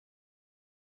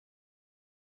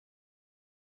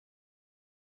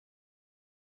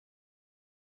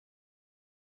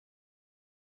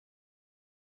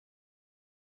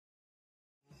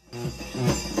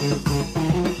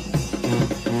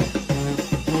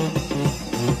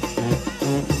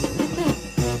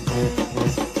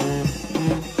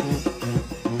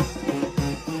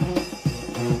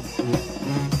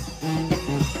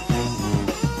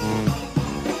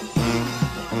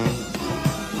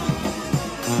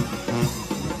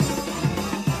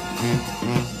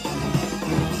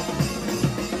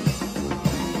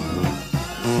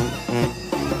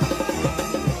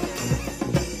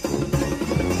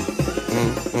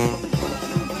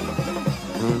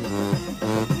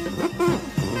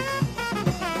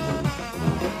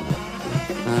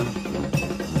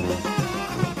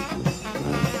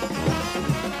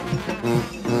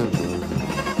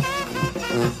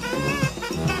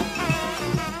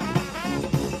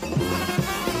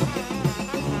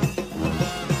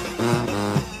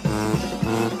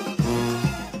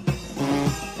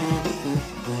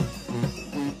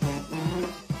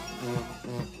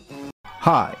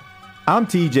Hi, I'm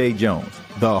TJ Jones,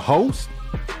 the host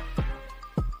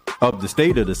of the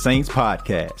State of the Saints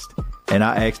podcast, and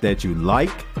I ask that you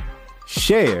like,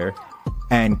 share,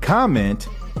 and comment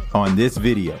on this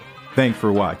video. Thanks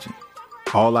for watching.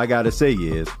 All I gotta say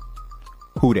is,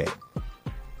 who dat?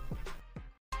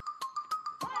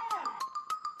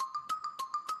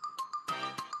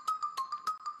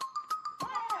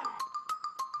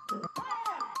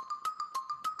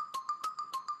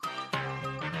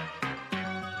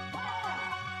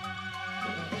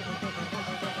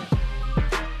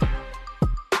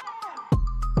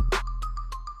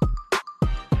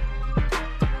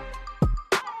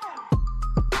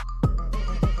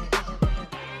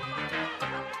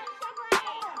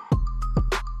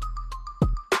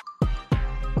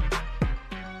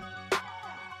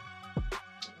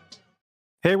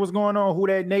 Hey, what's going on, Who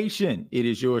Dat Nation? It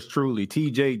is yours truly,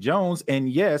 TJ Jones, and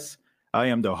yes, I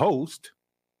am the host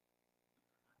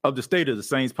of the State of the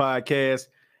Saints podcast.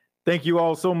 Thank you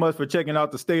all so much for checking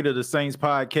out the State of the Saints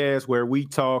podcast, where we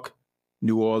talk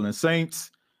New Orleans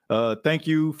Saints. Thank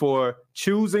you for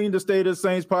choosing the State of the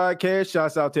Saints podcast.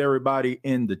 Shouts out to everybody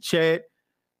in the chat.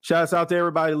 Shouts out to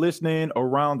everybody listening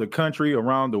around the country,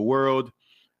 around the world.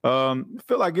 I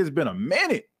feel like it's been a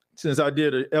minute since I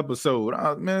did an episode.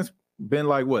 Man, it's been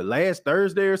like last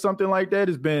Thursday or something like that.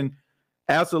 It's been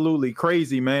absolutely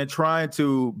crazy, man, trying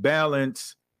to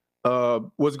balance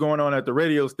what's going on at the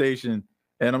radio station,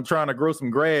 and I'm trying to grow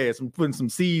some grass. I'm putting some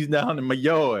seeds down in my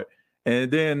yard, and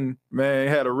then, man,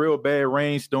 had a real bad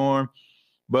rainstorm.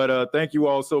 But thank you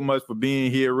all so much for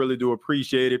being here. Really do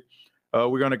appreciate it.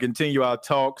 We're going to continue our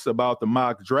talks about the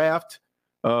mock draft.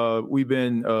 We've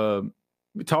been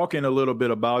talking a little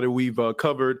bit about it. We've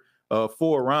covered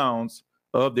 4 rounds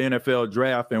of the NFL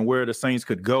draft and where the Saints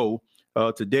could go.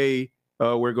 Today,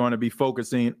 we're going to be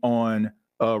focusing on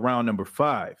round number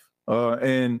 5.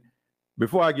 And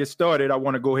before I get started, I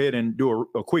want to go ahead and do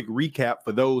a quick recap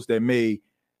for those that may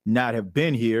not have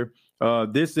been here.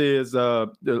 This is a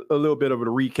little bit of a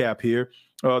recap here.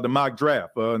 The mock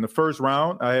draft. In the first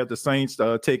round, I had the Saints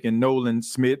taking Nolan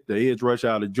Smith, the edge rush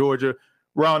out of Georgia.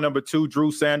 Round number 2, Drew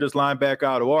Sanders, linebacker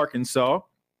out of Arkansas.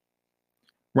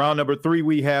 Round number 3,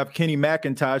 we have Kenny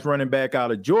McIntosh, running back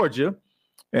out of Georgia.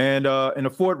 And in the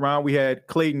 4th round, we had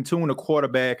Clayton Tune, a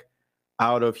quarterback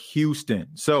out of Houston.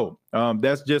 So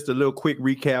that's just a little quick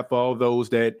recap for all those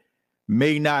that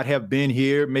may not have been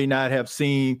here, may not have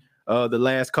seen the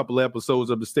last couple episodes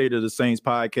of the State of the Saints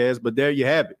podcast. But there you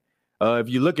have it. If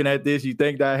you're looking at this, you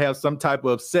think that I have some type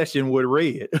of obsession with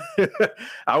red.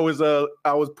 I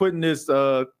was putting this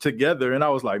together, and I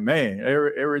was like, man,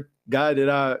 every guy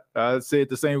that I said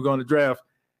the same we're going to draft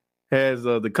has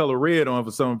the color red on for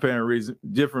some apparent reason,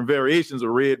 different variations of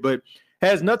red, but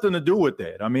has nothing to do with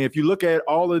that. I mean, if you look at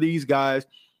all of these guys,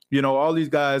 all these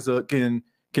guys can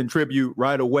contribute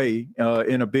right away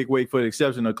in a big way, for the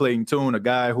exception of Clayton Tune, a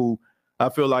guy who I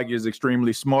feel like is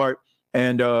extremely smart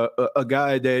and a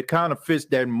guy that kind of fits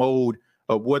that mold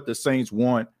of what the Saints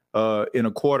want in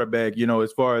a quarterback,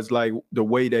 as far as like the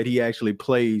way that he actually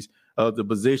plays the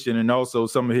position, and also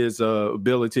some of his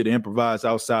ability to improvise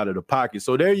outside of the pocket.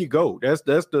 So there you go. That's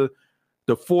the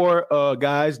 4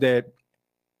 guys that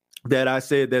I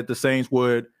said that the Saints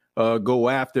would go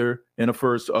after in the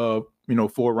first 4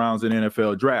 rounds in the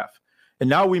NFL draft. And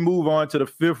now we move on to the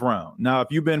 5th round. Now, if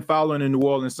you've been following the New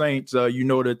Orleans Saints, you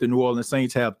know that the New Orleans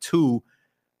Saints have 2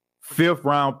 5th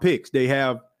round picks. They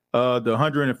have the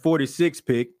 146th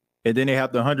pick, and then they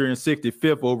have the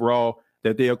 165th overall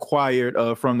that they acquired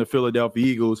from the Philadelphia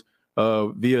Eagles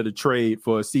via the trade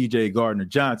for C.J.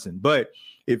 Gardner-Johnson. But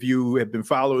if you have been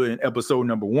following episode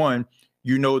number 1,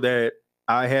 you know that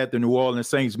I had the New Orleans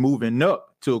Saints moving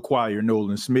up to acquire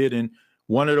Nolan Smith. And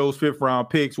one of those 5th round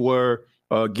picks were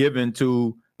given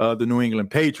to the New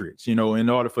England Patriots, in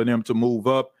order for them to move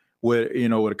up with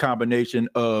a combination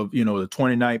of, the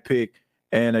 29th pick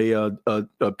and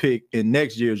a pick in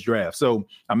next year's draft. So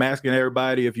I'm asking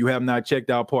everybody, if you have not checked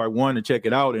out part 1, to check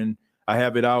it out, and I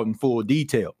have it out in full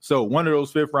detail. So one of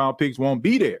those 5th round picks won't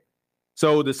be there.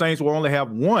 So the Saints will only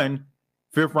have one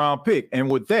 5th round pick.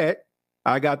 And with that,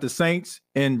 I got the Saints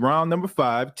in round number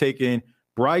 5 taking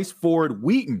Bryce Ford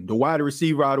Wheaton, the wide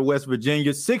receiver out of West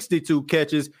Virginia, 62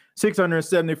 catches,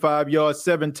 675 yards,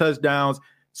 7 touchdowns,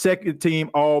 second team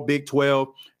all Big 12.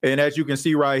 And as you can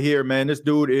see right here, man, this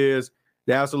dude is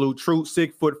the absolute truth,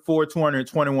 6'4",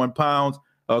 221 pounds.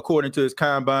 According to his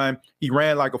combine, he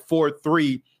ran like a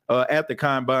 4.3 at the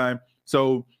combine.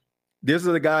 So this is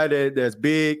a guy that's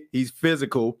big. He's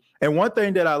physical. And one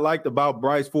thing that I liked about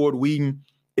Bryce Ford Wheaton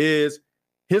is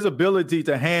his ability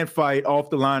to hand fight off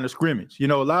the line of scrimmage. A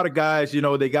lot of guys,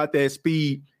 they got that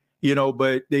speed,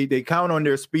 but they count on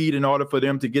their speed in order for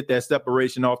them to get that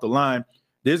separation off the line.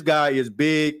 This guy is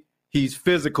big. He's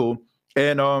physical,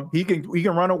 and he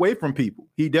can run away from people.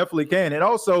 He definitely can. And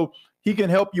also, he can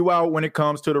help you out when it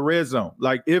comes to the red zone.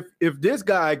 Like if this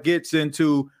guy gets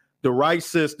into the right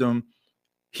system,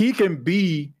 he can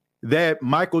be that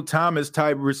Michael Thomas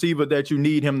type receiver that you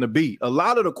need him to be. A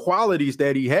lot of the qualities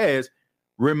that he has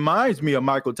reminds me of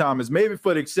Michael Thomas, maybe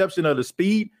for the exception of the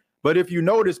speed. But if you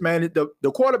notice, man,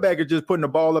 the quarterback is just putting the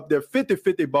ball up there,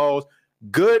 50-50 balls,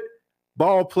 good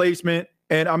ball placement,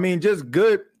 and I mean, just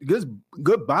good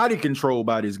body control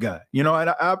by this guy. And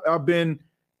I've been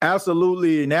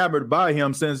absolutely enamored by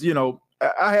him since,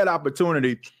 I had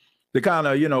opportunity to kind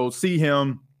of, see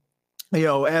him,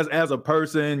 as a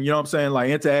person, like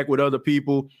interact with other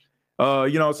people.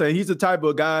 He's the type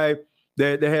of guy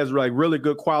that has like really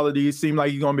good qualities. Seems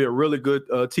like he's gonna be a really good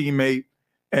teammate.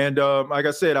 And like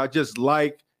I said, I just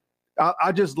like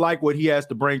what he has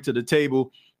to bring to the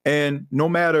table. And no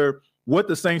matter what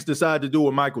the Saints decide to do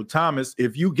with Michael Thomas,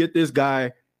 if you get this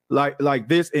guy like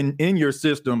this in your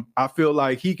system, I feel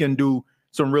like he can do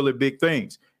some really big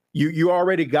things. You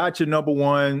already got your number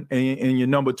 1 and your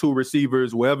number 2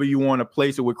 receivers, wherever you want to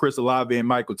place it with Chris Olave and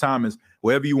Michael Thomas,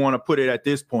 wherever you want to put it at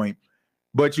this point.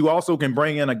 But you also can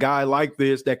bring in a guy like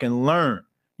this that can learn,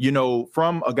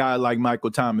 from a guy like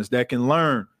Michael Thomas, that can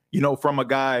learn, from a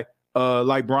guy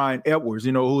like Brian Edwards,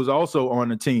 who's also on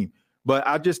the team. But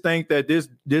I just think that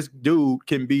this dude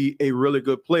can be a really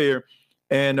good player.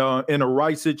 And in a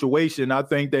right situation, I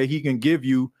think that he can give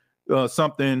you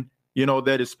something,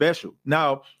 that is special.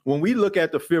 Now, when we look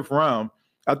at the 5th round,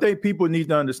 I think people need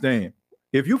to understand,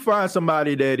 if you find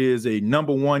somebody that is a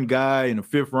number 1 guy in the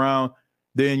 5th round,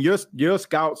 then your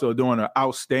scouts are doing an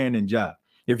outstanding job.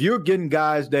 If you're getting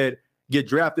guys that get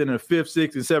drafted in the 5th,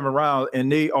 6th, and 7th round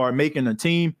and they are making a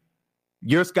team,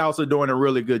 your scouts are doing a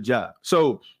really good job.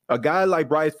 So a guy like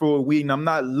Bryce Ford Wheaton, I'm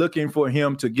not looking for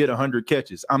him to get 100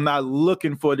 catches. I'm not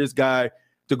looking for this guy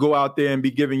to go out there and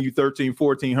be giving you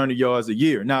 1,400 yards a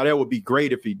year. Now, that would be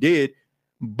great if he did,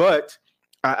 but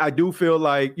I do feel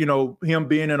like, him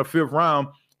being in the 5th round,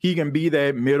 he can be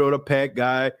that middle of the pack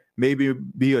guy, maybe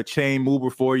be a chain mover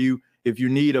for you. If you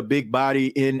need a big body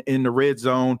in the red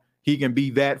zone, he can be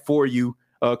that for you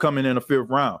coming in the 5th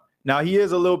round. Now, he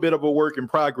is a little bit of a work in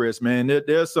progress, man.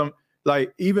 There's some,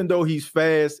 like, even though he's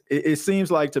fast, it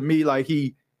seems like to me like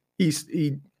he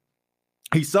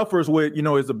suffers with,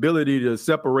 his ability to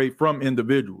separate from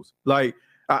individuals. Like,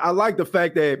 I like the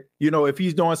fact that, if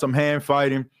he's doing some hand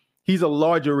fighting, he's a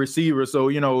larger receiver. So,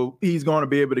 he's going to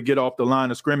be able to get off the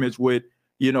line of scrimmage with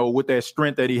that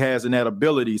strength that he has and that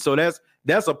ability. So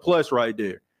that's a plus right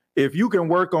there. If you can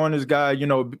work on this guy,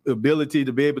 ability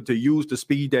to be able to use the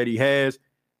speed that he has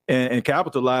and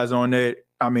capitalize on that,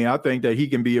 I mean, I think that he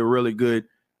can be a really good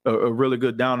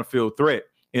down the field threat.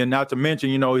 And not to mention,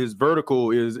 his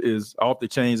vertical is off the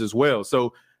chains as well.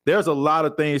 So there's a lot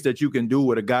of things that you can do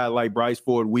with a guy like Bryce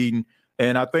Ford Wheaton.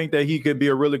 And I think that he could be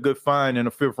a really good find in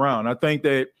the 5th round. I think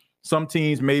that some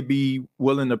teams may be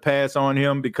willing to pass on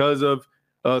him because of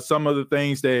some of the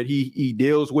things that he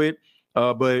deals with.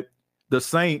 But the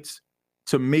Saints,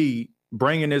 to me,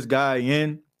 bringing this guy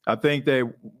in, I think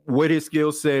that what his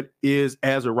skill set is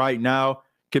as of right now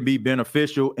can be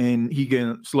beneficial, and he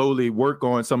can slowly work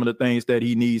on some of the things that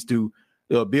he needs to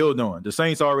build on. The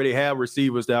Saints already have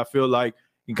receivers that I feel like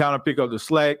can kind of pick up the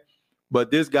slack. But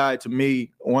this guy, to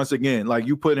me, once again, like,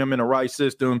 you put him in the right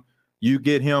system, you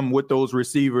get him with those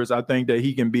receivers, I think that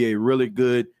he can be a really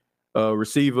good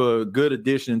receiver, good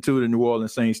addition to the New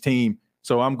Orleans Saints team.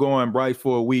 So I'm going Bryce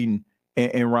Ford Wheaton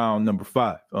in round number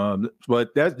 5.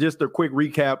 But that's just a quick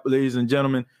recap, ladies and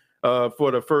gentlemen,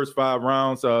 for the first 5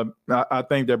 rounds. I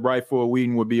think that Bryce Ford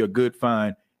Wheaton would be a good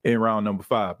find in round number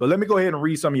 5. But let me go ahead and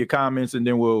read some of your comments, and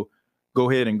then we'll go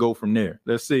ahead and go from there.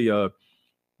 Let's see.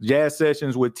 Jazz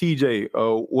Sessions with TJ.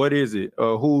 What is it?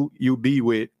 Who you be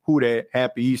with? Who that?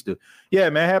 Happy Easter. Yeah,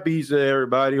 man. Happy Easter,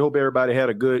 everybody. Hope everybody had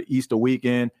a good Easter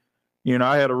weekend. You know,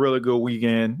 I had a really good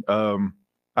weekend.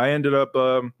 I ended up,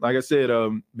 like I said,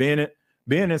 being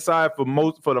inside for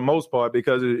the most part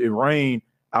because it rained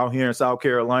out here in South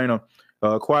Carolina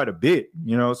quite a bit.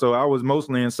 You know, so I was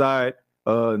mostly inside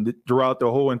throughout the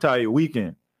whole entire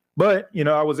weekend. But you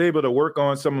know, I was able to work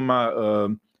on some of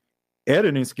my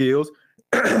editing skills.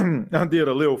 I did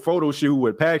a little photo shoot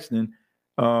with Paxton.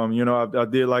 You know, I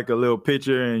did like a little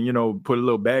picture and, you know, put a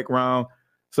little background.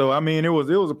 So, I mean, it was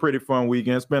a pretty fun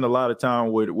weekend. Spent a lot of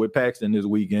time with Paxton this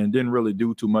weekend. Didn't really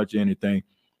do too much of anything.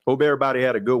 Hope everybody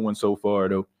had a good one so far,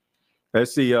 though.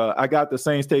 Let's see. I got the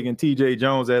Saints taking TJ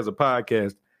Jones as a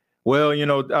podcast. Well, you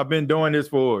know, I've been doing this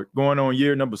for going on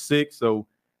year number 6, so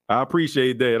I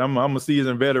appreciate that. I'm a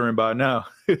seasoned veteran by now.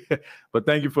 But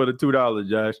thank you for the $2,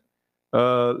 Josh.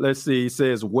 Let's see. He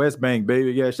says West Bank,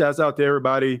 baby. Yeah, shouts out to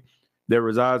everybody that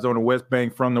resides on the West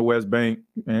Bank, from the West Bank,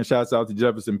 and shouts out to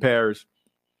Jefferson Parish.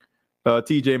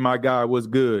 TJ, my guy, what's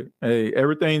good? Hey,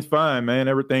 everything's fine, man.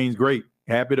 Everything's great.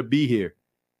 Happy to be here.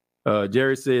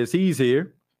 Jerry says he's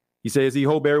here. He says he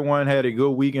hope everyone had a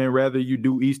good weekend, whether you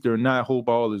do Easter or not. Hope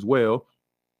all is well.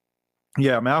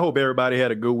 Yeah, man, I hope everybody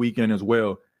had a good weekend as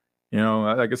well. You know,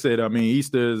 like I said, I mean,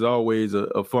 Easter is always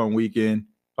a fun weekend.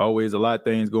 Always a lot of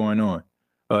things going on.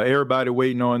 Everybody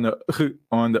waiting on the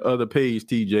on the other page,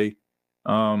 TJ.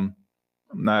 I'm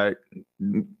not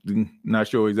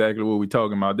sure exactly what we're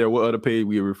talking about there. What other page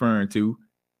we are referring to?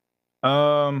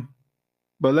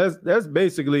 But that's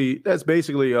basically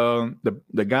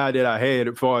the guy that I had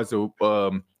as far as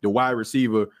the wide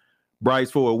receiver,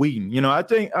 Bryce Ford Wheaton. You know, I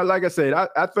think, like I said,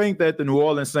 I think that the New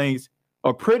Orleans Saints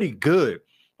are pretty good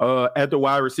at the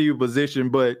wide receiver position,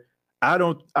 but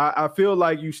I feel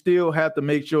like you still have to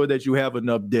make sure that you have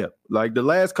enough depth. Like the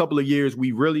last couple of years,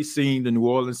 we've really seen the New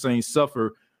Orleans Saints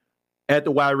suffer at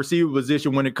the wide receiver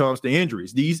position when it comes to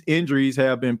injuries. These injuries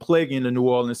have been plaguing the New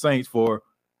Orleans Saints for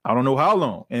I don't know how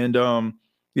long. And,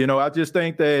 you know, I just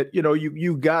think that, you know,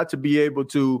 you got to be able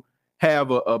to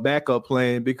have a backup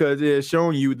plan because it has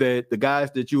shown you that the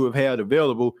guys that you have had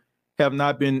available have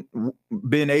not been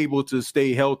able to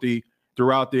stay healthy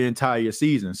throughout the entire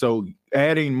season. So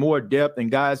adding more depth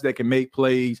and guys that can make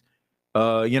plays,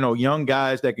 you know, young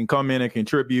guys that can come in and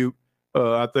contribute,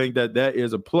 I think that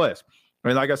is a plus.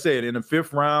 And like I said, in the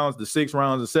 5th rounds, the 6th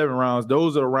rounds, the 7th rounds,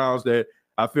 those are the rounds that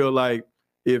I feel like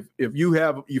if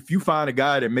you find a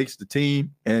guy that makes the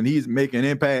team and he's making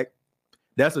impact,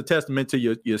 that's a testament to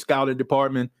your scouting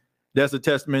department. That's a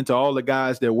testament to all the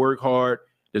guys that work hard,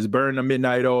 that's burning the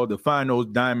midnight oil to find those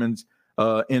diamonds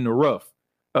in the rough.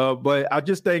 But I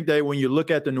just think that when you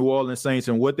look at the New Orleans Saints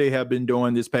and what they have been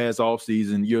doing this past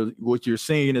offseason, what you're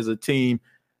seeing is a team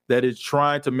that is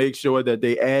trying to make sure that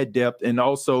they add depth and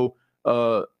also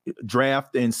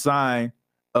draft and sign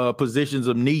positions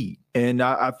of need. And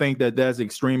I think that that's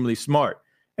extremely smart.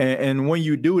 And when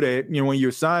you do that, you know, when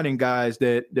you're signing guys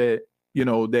that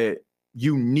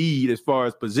you need as far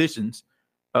as positions,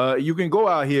 you can go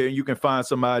out here and you can find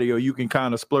somebody or you can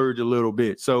kind of splurge a little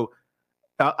bit. So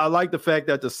I like the fact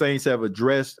that the Saints have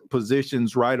addressed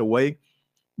positions right away,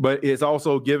 but it's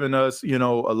also given us, you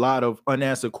know, a lot of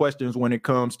unanswered questions when it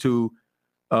comes to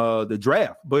the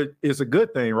draft. But it's a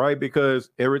good thing, right? Because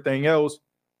everything else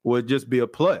would just be a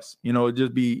plus. You know, it'd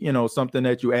just be, you know, something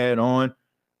that you add on.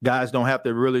 Guys don't have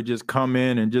to really just come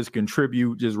in and just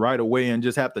contribute just right away and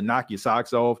just have to knock your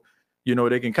socks off. You know,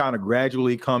 they can kind of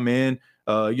gradually come in,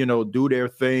 you know, do their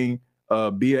thing,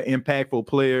 be an impactful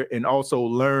player, and also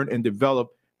learn and develop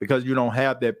because you don't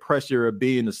have that pressure of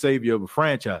being the savior of a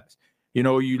franchise. You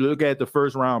know, you look at the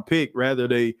 1st round pick, rather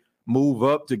they move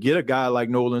up to get a guy like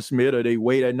Nolan Smith or they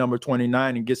wait at number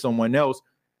 29 and get someone else.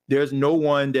 There's no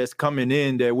one that's coming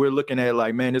in that we're looking at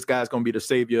like, man, this guy's going to be the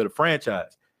savior of the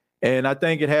franchise. And I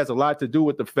think it has a lot to do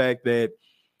with the fact that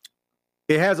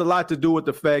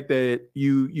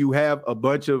you have a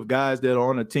bunch of guys that are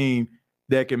on a team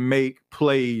that can make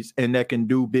plays and that can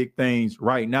do big things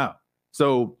right now.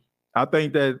 So I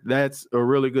think that that's a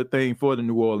really good thing for the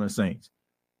New Orleans Saints.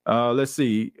 Let's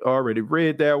see. Already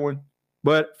read that one,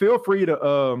 but feel free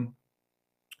to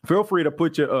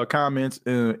put your comments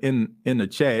in the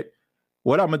chat.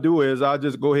 What I'm gonna do is I'll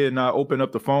just go ahead and I'll open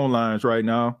up the phone lines right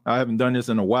now. I haven't done this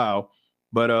in a while,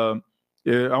 but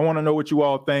yeah, I want to know what you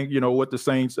all think. You know, what the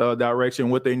Saints'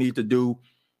 direction, what they need to do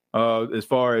as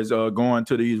far as going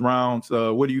to these rounds.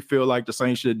 What do you feel like the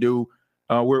Saints should do?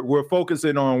 We're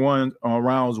focusing on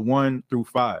rounds 1 through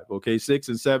 5. Okay, 6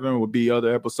 and 7 will be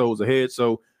other episodes ahead.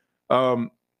 So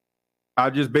I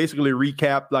just basically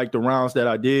recapped like the rounds that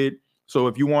I did. So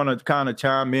if you want to kind of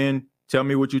chime in, tell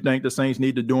me what you think the Saints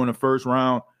need to do in the first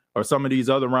round or some of these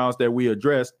other rounds that we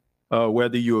addressed.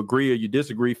 Whether you agree or you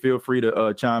disagree, feel free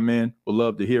to chime in. We'd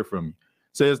love to hear from you.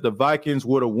 Says the Vikings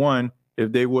would have won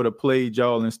if they would have played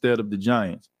y'all instead of the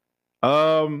Giants.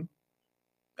 I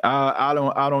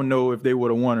don't know if they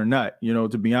would have won or not.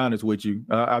 To be honest with you,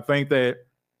 I think that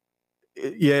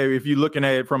if you're looking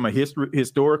at it from a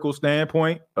historical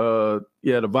standpoint, the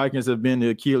Vikings have been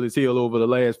the Achilles heel over the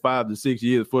last 5 to 6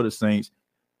 years for the Saints.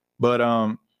 But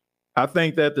I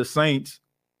think that the Saints,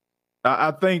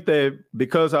 I think that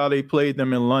because how they played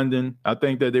them in London, I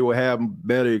think that they will have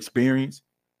better experience.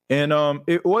 And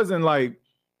it wasn't like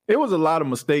it was a lot of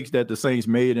mistakes that the Saints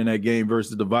made in that game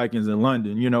versus the Vikings in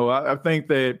London. I think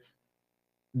that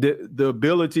the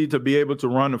ability to be able to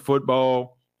run the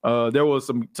football, there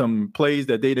was some plays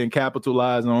that they didn't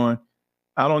capitalize on.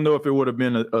 I don't know if it would have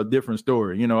been a different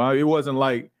story. It wasn't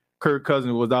like Kirk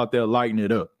Cousins was out there lighting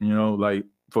it up. Like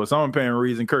for some apparent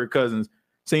reason, Kirk Cousins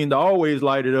seemed to always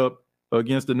light it up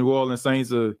against the New Orleans Saints,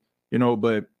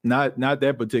 but not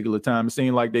that particular time. It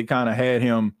seemed like they kind of had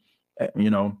him,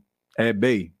 at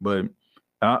bay. But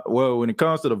when it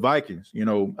comes to the Vikings,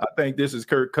 I think this is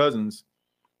Kirk Cousins.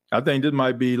 I think this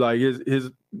might be like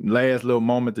his last little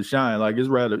moment to shine. Like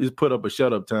it's put up a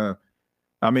shut up time.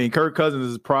 I mean, Kirk Cousins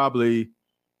is probably,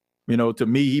 to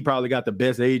me, he probably got the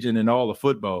best agent in all of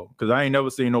football because I ain't never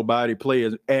seen nobody play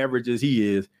as average as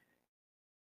he is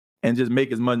and just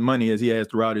make as much money as he has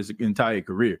throughout his entire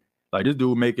career. Like this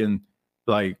dude making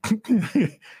like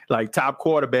like top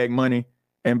quarterback money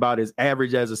and about as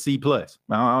average as a C+. I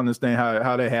don't understand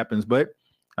how that happens, but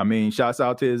I mean, shouts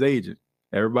out to his agent.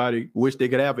 Everybody wish they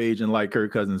could have an agent like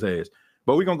Kirk Cousins has.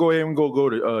 But we're going to go ahead and go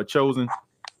to Chosen.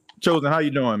 Chosen, how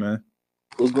you doing, man?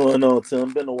 What's going on,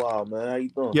 Tim? Been a while, man. How you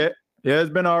doing? Yeah,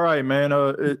 it's been all right, man.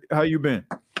 How you been?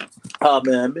 Oh,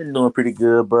 man, I've been doing pretty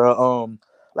good, bro.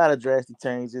 A lot of drastic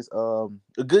changes.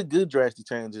 Good drastic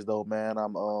changes, though, man.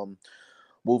 I'm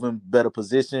moving better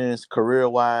positions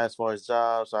career-wise as far as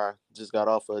jobs. I just got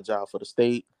offered a job for the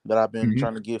state that I've been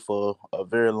trying to get for a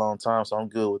very long time, so I'm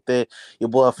good with that. Your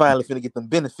boy finally finna get them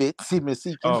benefits.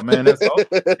 Oh, man, that's awesome.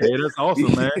 Hey, that's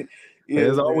awesome, man. Yeah,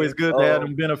 it's always good to have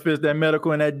them benefits, that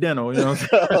medical and that dental, Yes,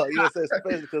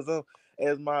 especially because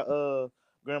as my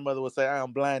grandmother would say, I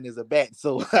am blind as a bat.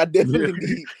 So I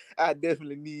definitely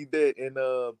need that.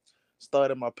 And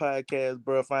started my podcast,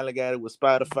 bro. Finally got it with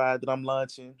Spotify that I'm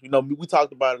launching. We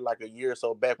talked about it like a year or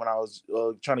so back when I was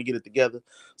trying to get it together.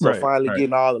 So finally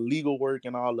getting all the legal work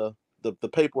and all the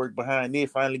paperwork behind it,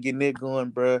 finally getting it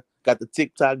going, bro. Got the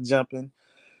TikTok jumping.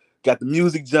 Got the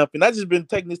music jumping. I just been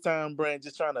taking this time, bro, and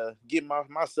just trying to get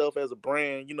myself as a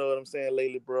brand, you know what I'm saying,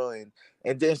 lately, bro,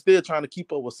 and then still trying to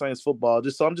keep up with Saints football.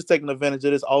 So I'm just taking advantage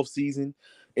of this off season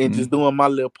and just doing my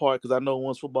little part because I know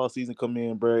once football season come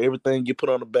in, bro, everything get put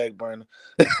on the back burner.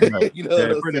 Right.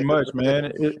 Pretty much,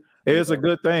 man. It's a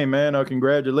good thing, man.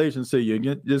 Congratulations to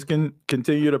you. Just can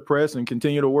continue to press and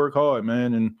continue to work hard,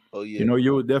 man, and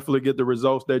you will definitely get the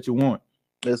results that you want.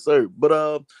 Yes, sir.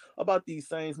 But about these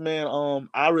things, man,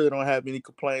 I really don't have any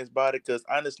complaints about it because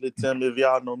honestly, Tim, if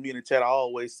y'all know me in the chat, I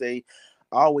always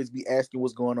be asking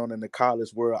what's going on in the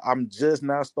college world. I'm just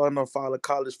now starting to follow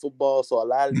college football, so a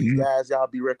lot of these guys y'all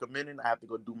be recommending, I have to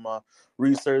go do my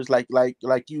research. Like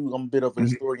you, I'm a bit of a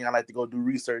historian. I like to go do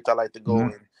research. I like to go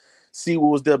and see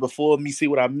what was there before me, see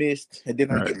what I missed, and then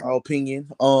I get my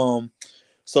opinion.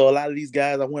 So a lot of these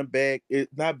guys, I went back.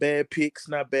 It's not bad picks,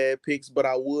 but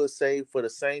I would say for the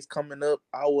Saints coming up,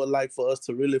 I would like for us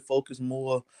to really focus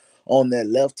more on that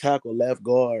left tackle, left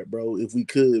guard, bro, if we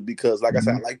could, because like I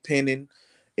said, I like Penning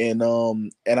and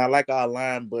I like our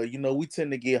line, but we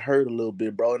tend to get hurt a little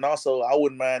bit, bro. And also I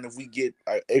wouldn't mind if we get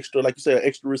an extra, like you said, an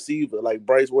extra receiver, like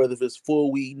Bryce, whether if it's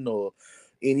Full Wheaton or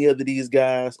any other these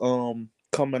guys,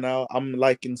 coming out. I'm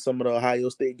liking some of the Ohio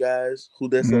State guys who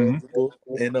that's eligible,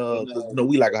 and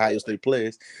we like Ohio State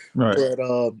players. Right.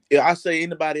 But I say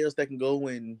anybody else that can go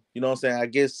and what I'm saying, I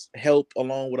guess help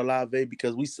along with Olave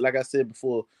because we, like I said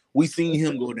before, we seen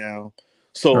him go down.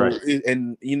 So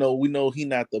and we know he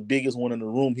not the biggest one in the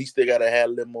room. He still gotta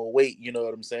have a little more weight. You know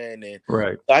what I'm saying? And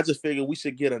I just figured we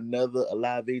should get another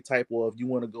Olave type, or if you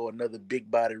want to go another big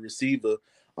body receiver,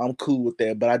 I'm cool with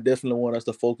that, but I definitely want us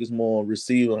to focus more on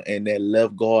receiver and that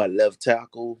left guard, left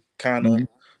tackle, kind of,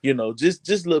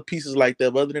 just little pieces like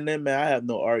that. But other than that, man, I have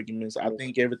no arguments. I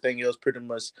think everything else pretty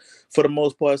much, for the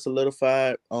most part,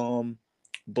 solidified.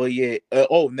 But yeah,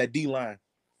 and that D line,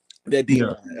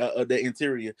 the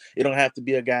interior, it don't have to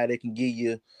be a guy that can give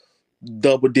you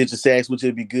double-digit sacks, which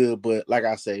would be good. But like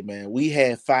I say, man, we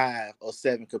had 5 or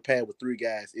 7 compared with 3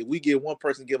 guys. If we get one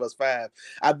person give us 5,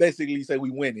 I basically say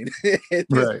we winning. At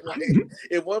this Right. point,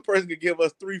 if one person could give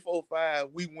us 3, 4, 5,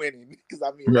 we winning. Because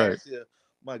I mean, Right. last year,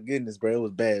 my goodness, bro, it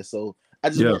was bad. So I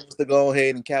just Yeah. want us to go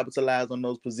ahead and capitalize on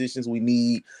those positions we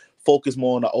need. Focus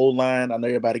more on the O-line. I know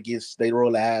everybody they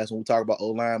roll their eyes when we talk about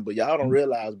O-line, but y'all don't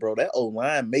realize, bro, that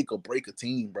O-line make or break a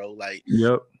team, bro. Like,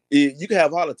 Yep. you can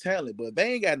have all the talent, but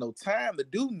they ain't got no time to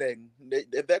do nothing.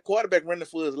 If that quarterback running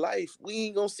for his life, we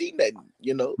ain't gonna see nothing.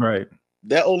 You know, Right.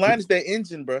 that O-line is that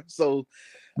engine, bro. So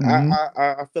Mhm.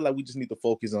 I feel like we just need to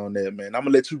focus on that, man. I'm gonna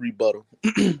let you rebuttal.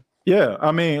 Yeah,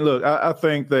 I mean, look, I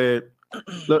think that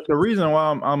the reason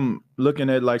why I'm looking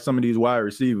at like some of these wide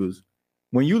receivers,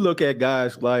 when you look at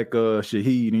guys like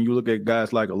Shaheed and you look at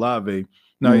guys like Olave,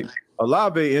 now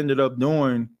Olave ended up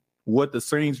doing what the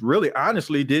Saints really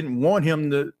honestly didn't want him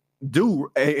to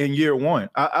do in year one.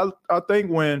 I think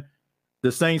when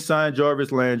the Saints signed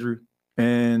Jarvis Landry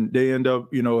and they end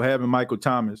up, having Michael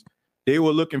Thomas, they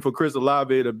were looking for Chris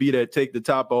Olave to be that take the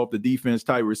top off the defense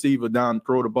type receiver down,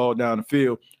 throw the ball down the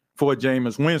field for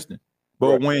Jameis Winston.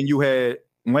 But when you had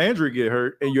Landry get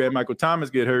hurt and you had Michael Thomas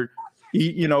get hurt,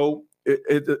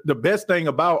 the best thing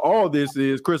about all this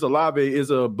is Chris Olave is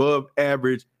a above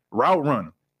average route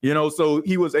runner. So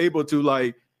he was able to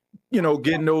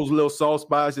get in those little soft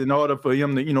spots in order for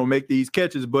him to, make these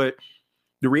catches. But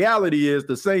the reality is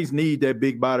the Saints need that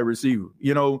big body receiver.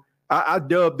 I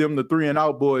dubbed them the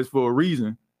 3-and-out boys for a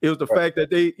reason. It was the fact that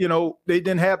they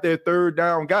didn't have their third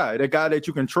down guy, that guy that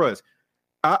you can trust.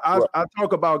 I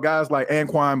talk about guys like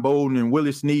Anquan Bolden and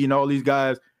Willie Snead and all these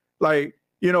guys.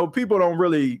 People don't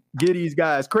really give these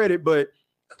guys credit, but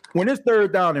when it's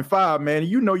 3rd down and 5, man,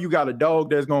 you got a dog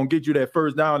that's going to get you that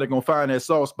first down, they're going to find that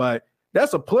soft spot.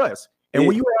 That's a plus. And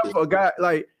when you have a guy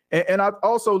and I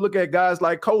also look at guys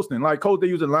like Colston. Like Colston,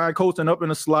 they use a line Colston up in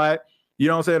the slot, you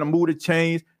know what I'm saying, to move the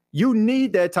chains. You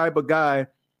need that type of guy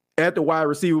at the wide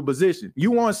receiver position.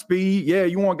 You want speed. Yeah,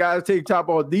 you want guys to take top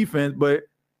off defense, but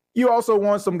you also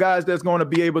want some guys that's going to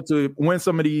be able to win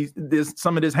some of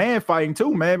this hand fighting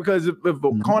too, man. Because if a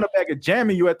cornerback is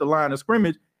jamming you at the line of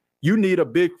scrimmage, you need a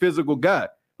big physical guy.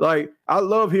 Like, I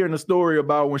love hearing the story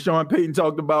about when Sean Payton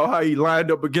talked about how he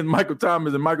lined up against Michael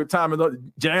Thomas and Michael Thomas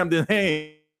jammed his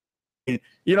hand.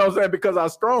 You know what I'm saying? Because how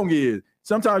strong he is.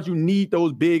 Sometimes you need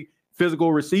those big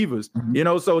physical receivers.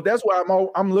 So that's why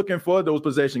I'm looking for those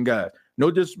possession guys.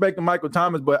 No disrespect to Michael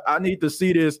Thomas, but I need to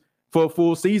see this for a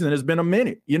full season. It's been a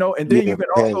minute, and then you can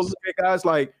also look at guys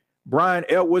like Brian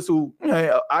Edwards, who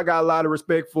I got a lot of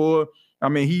respect for. I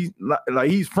mean,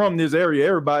 he's from this area.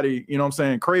 Everybody,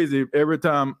 crazy. Every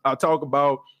time I talk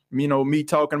about, me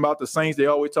talking about the Saints, they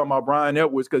always talk about Brian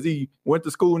Edwards because he went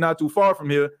to school not too far from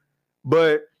here.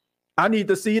 But I need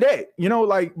to see that,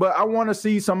 but I want to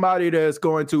see somebody that's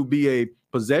going to be a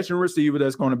possession receiver,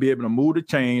 that's going to be able to move the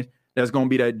chains, that's going to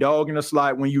be that dog in the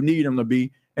slot when you need him to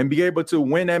be, and be able to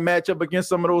win that matchup against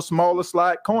some of those smaller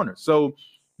slot corners. So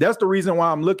that's the reason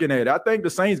why I'm looking at it. I think the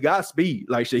Saints got speed.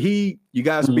 Like Shaheed, you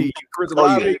got speed. Chris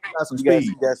Olave, you got some speed.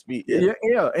 You got speed.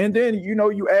 Yeah. And then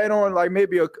you add on like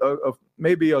maybe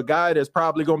a guy that's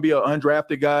probably going to be an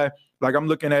undrafted guy. Like I'm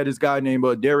looking at this guy named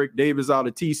Derek Davis out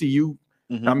of TCU.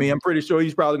 I mean, I'm pretty sure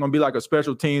he's probably going to be like a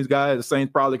special teams guy. The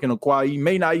Saints probably can acquire. He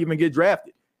may not even get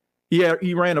drafted. Yeah,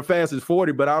 he ran the fastest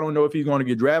 40, but I don't know if he's going to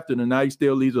get drafted or not. He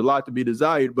still leaves a lot to be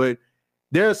desired. But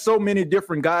there's so many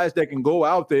different guys that can go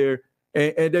out there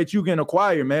and that you can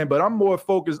acquire, man. But I'm more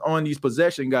focused on these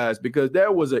possession guys because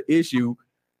there was an issue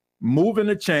moving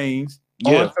the chains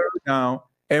on 3rd down.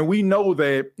 And we know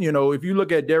that, if you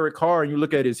look at Derek Carr and you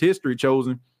look at his history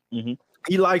chosen,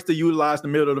 he likes to utilize the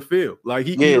middle of the field. Like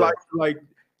he likes to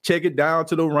check it down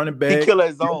to the running back. He kill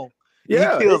his zone.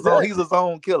 Yeah, he kills zone. He's a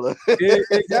zone killer.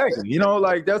 Exactly.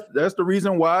 That's the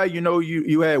reason why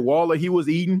you had Waller. He was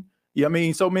eating. Yeah, I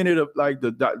mean, so many of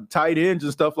the tight ends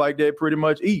and stuff like that pretty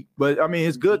much eat. But I mean,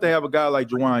 it's good to have a guy like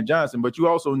Juwan Johnson, but you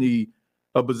also need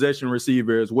a possession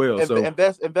receiver as well. And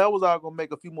that was all gonna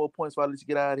make a few more points before I let you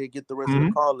get out of here, get the rest of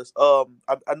the callers.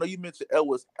 I know you mentioned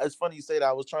Edwards. It's funny you say that.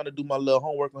 I was trying to do my little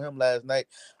homework on him last night.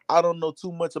 I don't know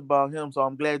too much about him, so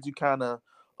I'm glad you kind of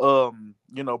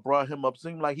brought him up.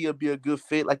 Seemed like he'll be a good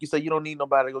fit. Like you said, you don't need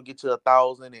nobody to go get you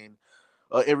 1,000 and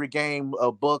every game a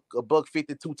buck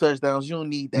 52 touchdowns. You don't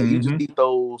need that. You just need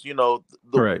those,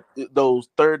 those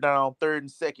 3rd down, 3rd and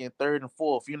 2nd, 3rd and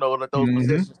 4th. Let those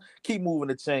possessions keep moving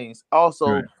the chains.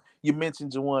 Also, you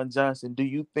mentioned Juwan Johnson. Do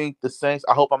you think the Saints?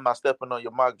 I hope I'm not stepping on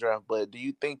your mock draft, but do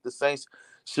you think the Saints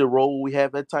should roll what we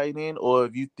have at tight end, or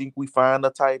if you think we find a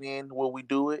tight end, will we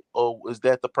do it, or is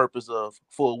that the purpose of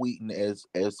Full Wheaton as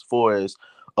far as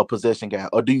a possession guy,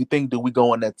 or do you think do we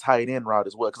go on that tight end route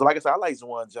as well? Because like I said, I like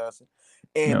Juwan Johnson.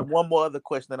 And one more other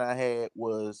question that I had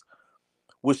was,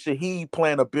 with Shaheed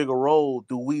playing a bigger role,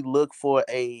 do we look for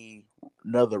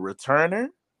another returner,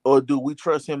 or do we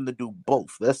trust him to do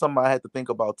both? That's something I had to think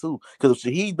about too. Because if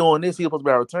Shaheed doing this, he's supposed to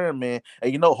be our return man,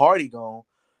 and Hardy gone.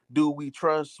 Do we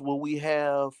trust what we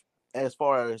have as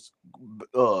far as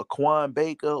Quan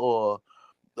Baker or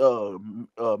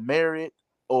Merritt,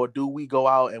 or do we go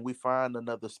out and we find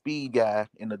another speed guy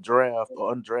in the draft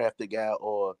or undrafted guy,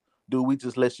 or do we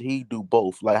just let Shaheed do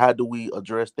both? Like, how do we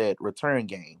address that return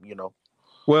game?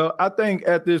 Well, I think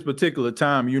at this particular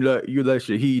time, you let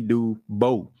Shaheed do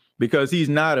both, because he's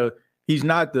not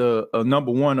the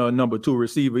number one or number two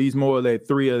receiver. He's more of that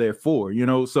 3 or that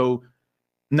 4. So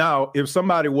now if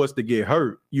somebody was to get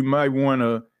hurt, you might want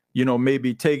to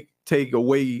maybe take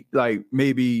away, like,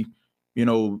 maybe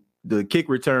the kick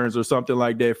returns or something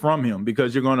like that from him,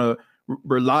 because you're going to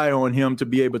rely on him to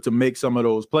be able to make some of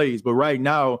those plays. But right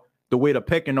now, the way the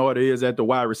pecking order is at the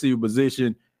wide receiver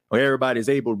position, where everybody's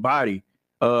able-bodied,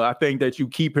 I think that you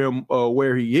keep him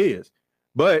where he is.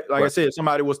 But like I said, if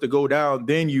somebody was to go down,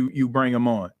 then you bring him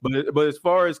on. But as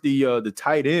far as the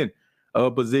tight end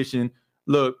position,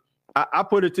 look, I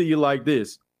put it to you like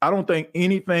this. I don't think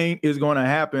anything is going to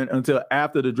happen until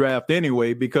after the draft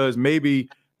anyway, because maybe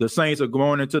the Saints are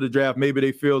going into the draft. Maybe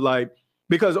they feel like,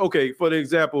 because, okay, for the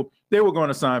example, they were going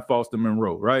to sign Foster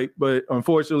Monroe, right? But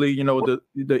unfortunately,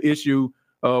 the issue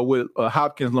with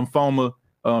Hopkins lymphoma,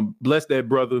 bless that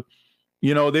brother,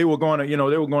 they were going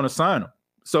to sign him.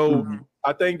 So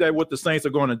I think that what the Saints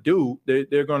are going to do,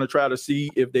 they're going to try to see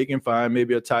if they can find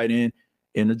maybe a tight end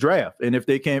in the draft. And if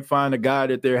they can't find a guy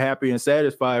that they're happy and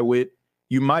satisfied with,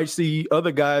 you might see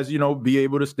other guys, be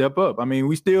able to step up. I mean,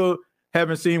 we still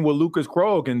haven't seen what Lucas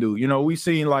Kroll can do. We've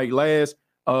seen, like, last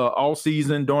all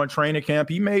season during training camp,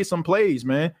 he made some plays,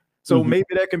 man. So maybe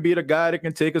that can be the guy that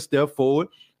can take a step forward.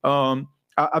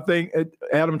 I think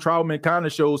Adam Troutman kind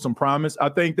of showed some promise. I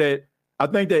think that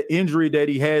injury that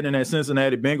he had in that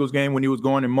Cincinnati Bengals game when he was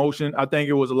going in motion, I think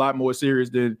it was a lot more serious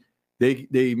than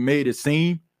they made it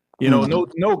seem.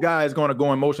 No guy is going to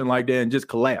go in motion like that and just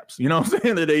collapse. You know what I'm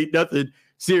saying? That ain't nothing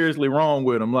seriously wrong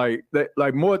with him. Like that,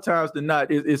 like more times than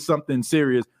not, it's something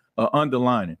serious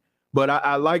underlining. But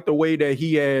I like the way that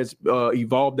he has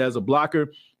evolved as a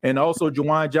blocker, and also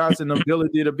Juwan Johnson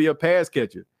ability to be a pass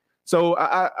catcher. So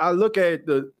I look at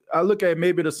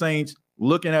maybe the Saints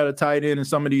looking at a tight end in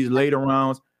some of these later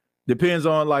rounds. Depends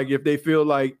on, like, if they feel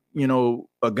like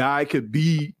a guy could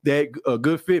be a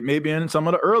good fit maybe in some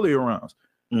of the earlier rounds.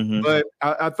 But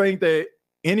I think that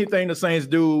anything the Saints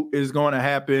do is going to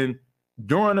happen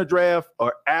during the draft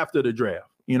or after the draft,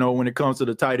 when it comes to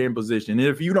the tight end position. And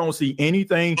if you don't see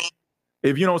anything,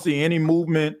 if you don't see any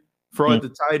movement for the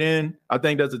tight end, I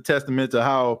think that's a testament to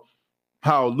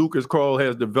how Lucas Kroll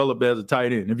has developed as a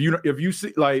tight end. If you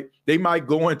see, like, they might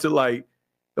go into like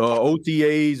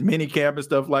OTAs, mini camp and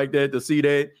stuff like that to see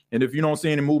that. And if you don't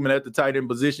see any movement at the tight end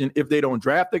position, if they don't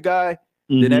draft the guy,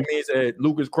 then that means that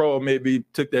Lucas Kroll maybe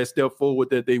took that step forward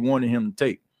that they wanted him to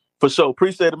take. For sure.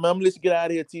 Appreciate it, man. I'm gonna let you get out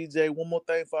of here, TJ. One more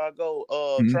thing before I go.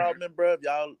 Troutman, bro, if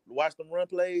y'all watch them run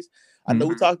plays, I know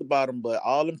we talked about them, but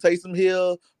all them Taysom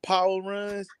Hill power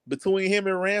runs between him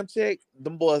and Ramczyk,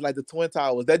 them boys like the Twin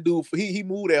Towers. That dude, he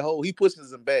moved that hole. He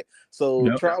pushes him back. So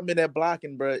Troutman, that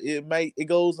blocking, bro, it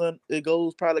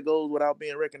probably goes without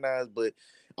being recognized, but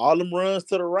all them runs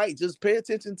to the right, just pay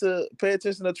attention to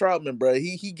Troutman, bro.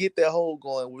 He get that hole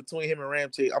going between him and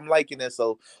Ramczyk. I'm liking that.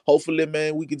 So hopefully,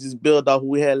 man, we can just build off what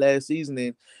we had last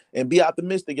season and be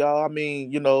optimistic, y'all. I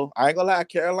mean, I ain't gonna lie,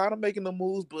 Carolina making the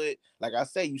moves, but like I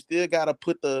say, you still gotta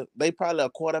they probably a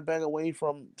quarterback away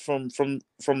from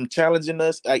challenging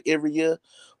us like every year.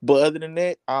 But other than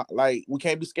that, we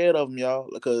can't be scared of them, y'all,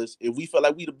 because if we feel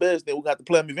like we the best, then we got to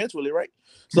play them eventually, right?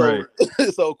 So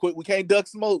so quick, we can't duck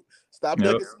smoke. Stop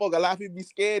ducking smoke. A lot of people be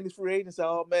scared in free agency.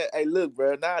 Oh man, hey, look,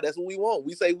 bro, that's what we want.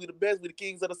 We say we the best, we the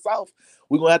kings of the South.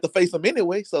 We're gonna have to face them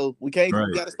anyway, so we can't.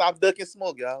 We gotta stop ducking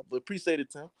smoke, y'all. But appreciate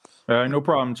it, Tim. All right, no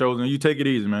problem, Chosen. You take it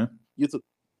easy, man. You too.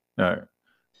 All right.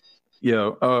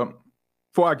 Yeah.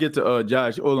 Before I get to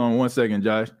Josh, hold on 1 second,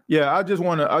 Josh. Yeah, I just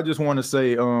want to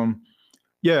say,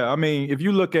 yeah, I mean, if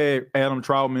you look at Adam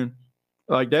Troutman,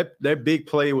 like that big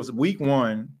play was week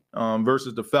 1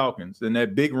 versus the Falcons, and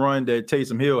that big run that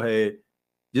Taysom Hill had.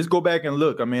 Just go back and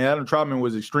look. I mean, Adam Troutman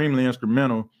was extremely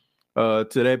instrumental to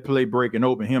that play breaking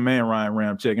open, him and Ryan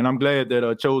Ramczyk. And I'm glad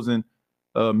that Chosen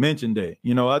mentioned that.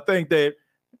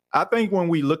 I think when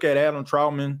we look at Adam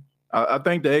Troutman, I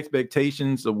think the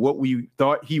expectations of what we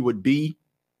thought he would be,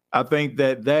 I think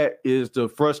that is the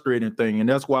frustrating thing. And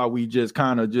that's why we just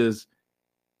kind of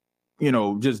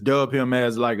just dub him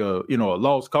as like a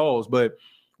lost cause. But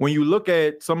when you look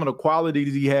at some of the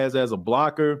qualities he has as a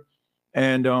blocker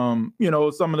and, some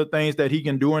of the things that he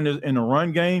can do in the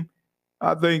run game,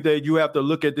 I think that you have to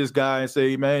look at this guy and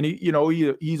say, man,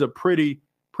 he's a pretty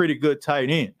good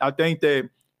tight end. I think that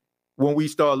when we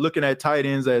start looking at tight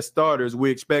ends as starters,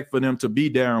 we expect for them to be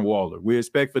Darren Waller. We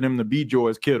expect for them to be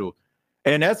George Kittle.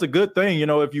 And that's a good thing,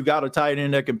 if you got a tight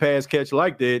end that can pass catch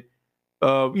like that.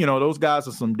 Those guys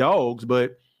are some dogs.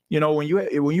 But, when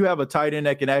you have a tight end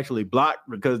that can actually block,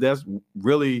 because that's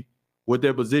really what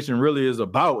their position really is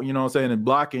about, and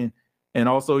blocking and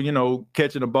also,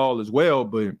 catching the ball as well.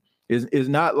 But it's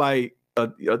not like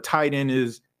a tight end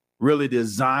is really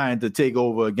designed to take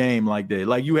over a game like that.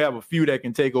 Like, you have a few that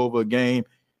can take over a game.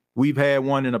 We've had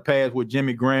one in the past with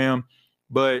Jimmy Graham,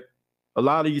 but a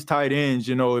lot of these tight ends,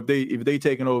 if they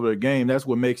taking over a game, that's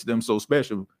what makes them so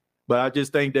special. But I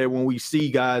just think that when we see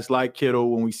guys like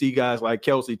Kittle, when we see guys like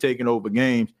Kelsey taking over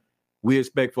games, we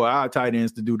expect for our tight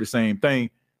ends to do the same thing.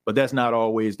 But that's not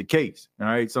always the case. All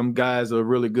right. Some guys are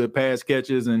really good pass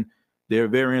catchers and they're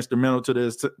very instrumental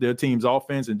to their team's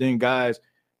offense. And then guys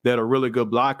that are really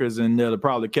good blockers and that'll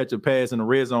probably catch a pass in the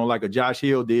red zone like a Josh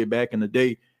Hill did back in the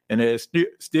day. And they're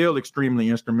still extremely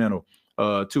instrumental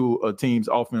to a team's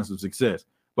offensive success.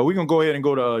 But we're going to go ahead and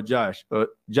go to Josh.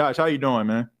 Josh, how you doing,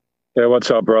 man? Hey, what's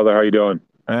up, brother? How you doing?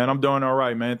 Man, I'm doing all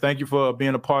right, man. Thank you for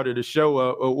being a part of the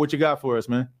show. What you got for us,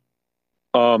 man?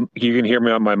 You can hear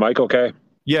me on my mic okay?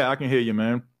 Yeah, I can hear you,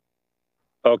 man.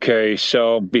 Okay,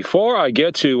 so before I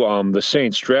get to the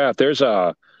Saints draft, there's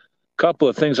a couple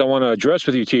of things I want to address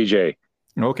with you, TJ.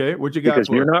 Okay, what you got? Because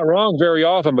you're not wrong very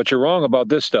often, but you're wrong about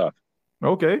this stuff.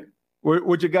 Okay,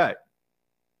 what you got?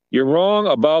 You're wrong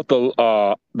about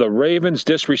the Ravens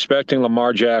disrespecting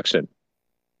Lamar Jackson.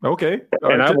 Okay,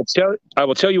 and I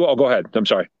will tell you. Oh, go ahead. I'm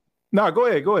sorry. No, go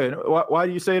ahead. Why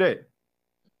do you say that?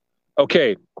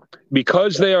 Okay,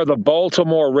 because they are the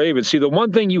Baltimore Ravens. See, the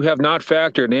one thing you have not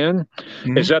factored in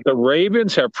is that the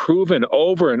Ravens have proven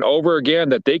over and over again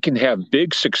that they can have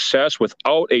big success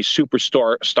without a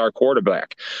star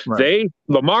quarterback. Right.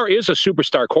 Lamar is a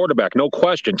superstar quarterback, no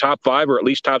question. Top 5 or at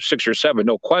least top 6 or 7,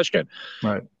 no question.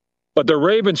 Right. But the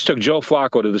Ravens took Joe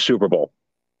Flacco to the Super Bowl.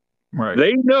 Right.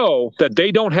 They know that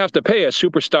they don't have to pay a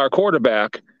superstar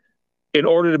quarterback in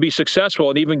order to be successful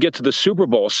and even get to the Super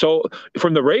Bowl. So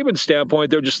from the Ravens standpoint,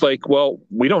 they're just like, well,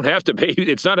 we don't have to pay.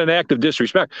 It's not an act of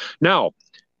disrespect. Now,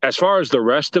 as far as the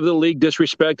rest of the league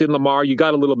disrespecting Lamar, you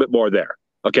got a little bit more there.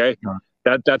 Okay.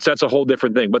 That's a whole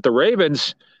different thing. But the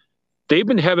Ravens, they've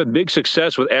been having big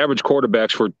success with average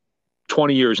quarterbacks for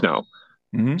 20 years now.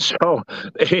 Mm-hmm. So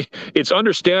it's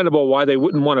understandable why they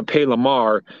wouldn't want to pay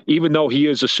Lamar, even though he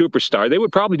is a superstar. They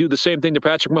would probably do the same thing to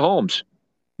Patrick Mahomes.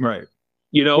 Right.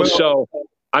 So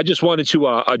I just wanted to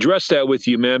address that with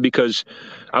you, man, because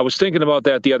I was thinking about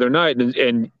that the other night.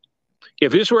 And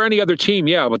if this were any other team,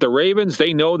 yeah, but the Ravens,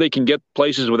 they know they can get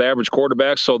places with average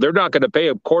quarterbacks, so they're not going to pay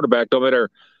a quarterback no matter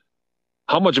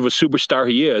how much of a superstar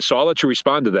he is. So I'll let you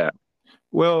respond to that.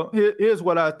 Well, here's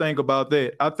what I think about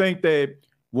that. I think that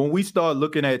when we start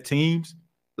looking at teams,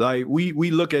 like we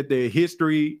look at their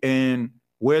history and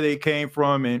where they came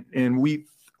from, and we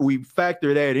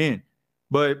factor that in.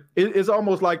 But it's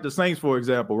almost like the Saints, for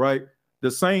example, right? The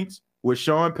Saints with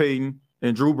Sean Payton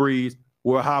and Drew Brees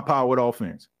were a high-powered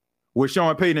offense. With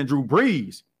Sean Payton and Drew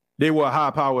Brees, they were a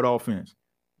high-powered offense.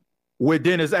 With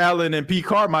Dennis Allen and Pete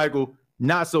Carmichael,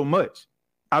 not so much.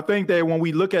 I think that when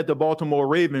we look at the Baltimore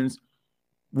Ravens,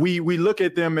 we look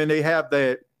at them and they have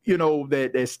that,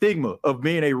 that stigma of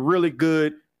being a really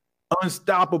good,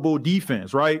 unstoppable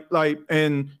defense, right?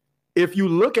 And if you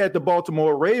look at the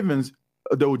Baltimore Ravens,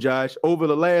 though, Josh, over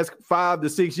the last 5 to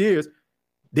 6 years,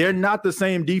 they're not the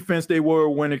same defense they were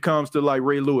when it comes to like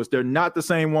Ray Lewis. They're not the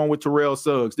same one with Terrell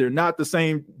Suggs. They're not the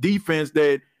same defense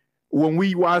that when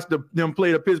we watched them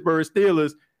play the Pittsburgh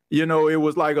Steelers, it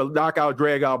was like a knockout,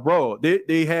 drag-out brawl.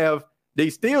 They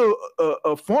still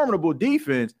a formidable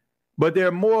defense, but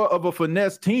they're more of a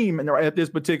finesse team at this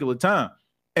particular time.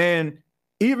 And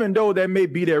even though that may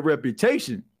be their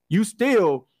reputation, you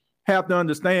still have to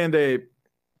understand that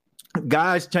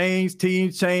guys change,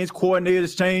 teams change,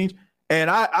 coordinators change. And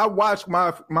I watched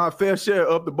my fair share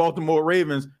of the Baltimore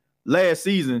Ravens last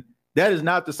season. That is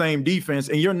not the same defense,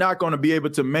 and you're not going to be able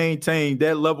to maintain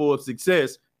that level of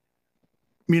success,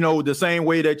 the same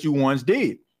way that you once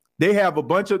did. They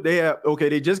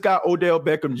just got Odell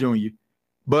Beckham Jr.,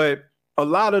 but a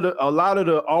lot of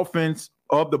the offense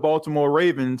of the Baltimore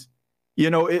Ravens,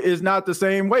 it is not the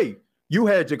same way. You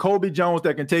had Jacoby Jones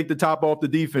that can take the top off the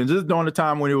defense. This is during the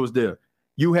time when it was there.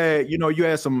 You had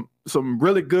some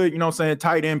really good,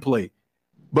 tight end play.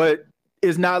 But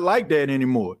is not like that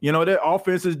anymore. You know, their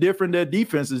offense is different, their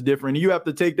defense is different. And you have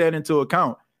to take that into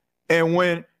account.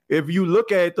 And if you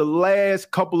look at the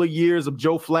last couple of years of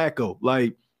Joe Flacco,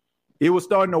 like it was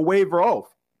starting to waver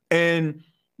off. And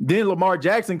then Lamar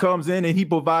Jackson comes in and he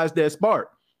provides that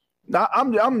spark. Now,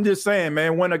 I'm just saying,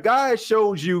 man, when a guy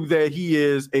shows you that he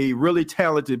is a really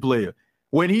talented player,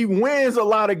 when he wins a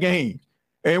lot of games,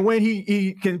 and when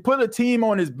he can put a team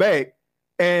on his back,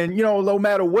 and, you know, no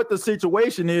matter what the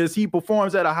situation is, he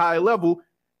performs at a high level,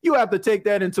 you have to take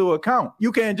that into account.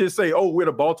 You can't just say, oh, we're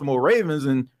the Baltimore Ravens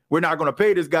and we're not going to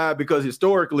pay this guy because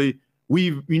historically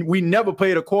we never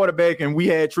paid a quarterback, and we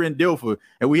had Trent Dilfer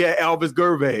and we had Alvis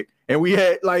Gervais and we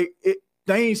had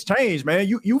things change, man.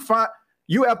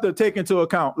 You have to take into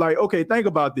account, like, okay, think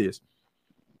about this.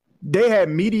 They had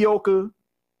mediocre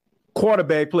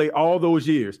quarterback play all those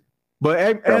years. But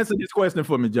answer this question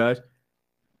for me, Josh.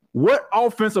 What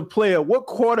offensive player, what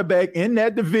quarterback in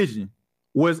that division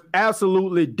was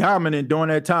absolutely dominant during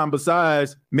that time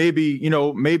besides maybe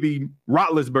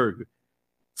Roethlisberger?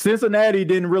 Cincinnati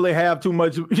didn't really have too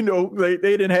much, they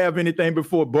didn't have anything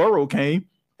before Burrow came.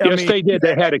 They did.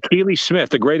 They had Akili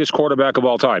Smith, the greatest quarterback of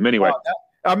all time. Anyway.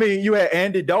 You had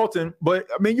Andy Dalton, but,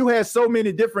 you had so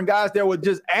many different guys that were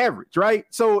just average, right?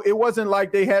 So it wasn't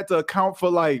like they had to account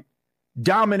for,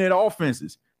 dominant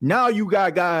offenses. Now you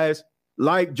got guys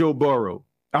like Joe Burrow.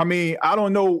 I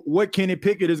don't know what Kenny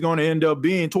Pickett is going to end up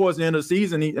being towards the end of the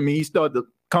season. He started to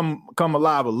come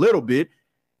alive a little bit.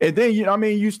 And then,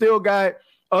 you still got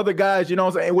other guys,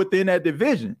 within that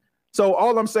division. So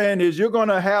all I'm saying is you're going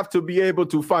to have to be able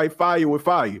to fight fire with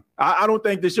fire. I don't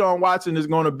think Deshaun Watson is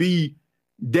going to be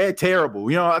that terrible.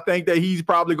 I think that he's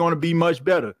probably going to be much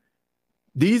better.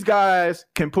 These guys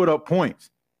can put up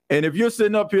points. And if you're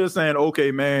sitting up here saying,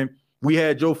 okay, man, we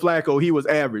had Joe Flacco, he was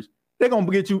average, they're going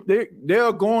to get you,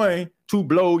 they're going to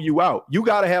blow you out. You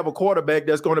got to have a quarterback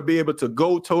that's going to be able to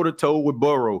go toe-to-toe with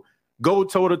Burrow, go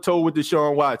toe-to-toe with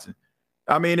Deshaun Watson.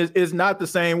 It's not the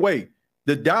same way.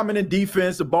 The dominant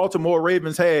defense the Baltimore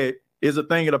Ravens had is a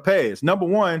thing of the past. Number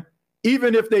one,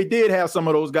 even if they did have some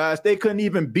of those guys, they couldn't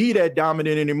even be that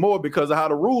dominant anymore because of how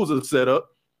the rules are set up.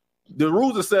 The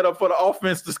rules are set up for the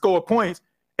offense to score points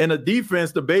and the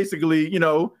defense to basically,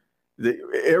 to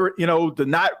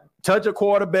not touch a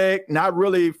quarterback, not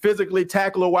really physically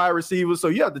tackle a wide receiver. So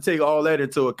you have to take all that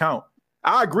into account.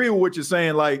 I agree with what you're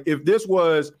saying. Like, if this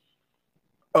was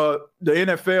the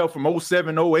NFL from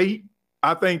 07, 08,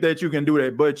 I think that you can do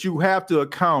that. But you have to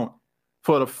account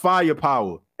for the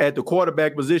firepower at the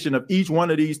quarterback position of each one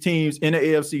of these teams in the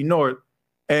AFC North.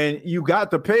 And you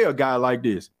got to pay a guy like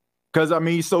this because,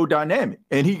 he's so dynamic.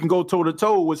 And he can go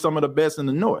toe-to-toe with some of the best in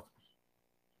the North,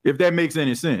 if that makes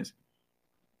any sense.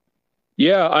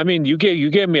 Yeah, you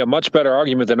gave me a much better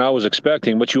argument than I was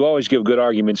expecting, but you always give good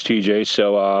arguments, TJ.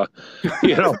 So,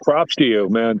 props to you,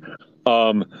 man.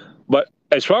 But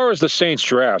as far as the Saints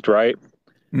draft, right?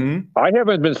 Mm-hmm. I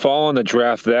haven't been following the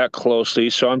draft that closely,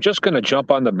 so I'm just going to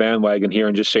jump on the bandwagon here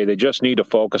and just say they just need to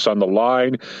focus on the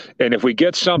line. And if we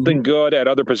get something good at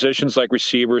other positions like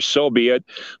receivers, so be it.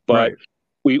 But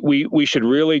we should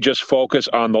really just focus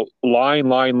on the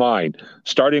line,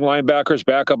 starting linebackers,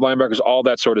 backup linebackers, all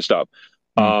that sort of stuff.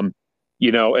 And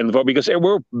because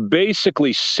we're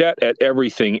basically set at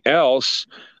everything else.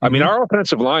 Our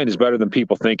offensive line is better than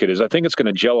people think it is. I think it's going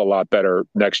to gel a lot better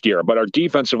next year, but our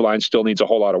defensive line still needs a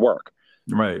whole lot of work.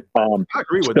 Right. I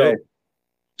agree with that.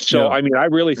 So, I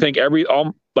really think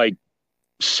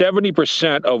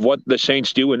 70% of what the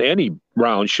Saints do in any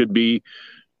round should be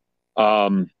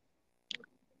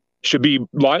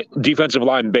defensive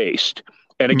line based.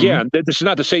 And again, this is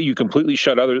not to say you completely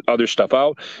shut other stuff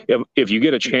out. If you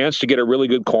get a chance to get a really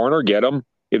good corner, get them.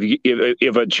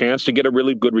 If a chance to get a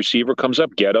really good receiver comes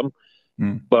up, get them.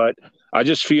 But I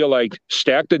just feel like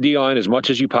stack the D-line as much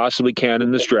as you possibly can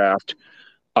in this draft,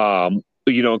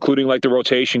 including the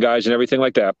rotation guys and everything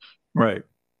like that. Right.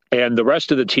 And the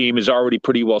rest of the team is already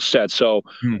pretty well set. So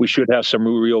we should have some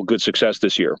real good success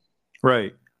this year.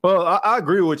 Right. Well, I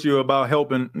agree with you about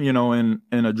helping, in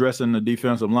addressing the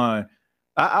defensive line.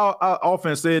 I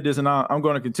often said this, and I'm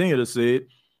going to continue to say it.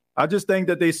 I just think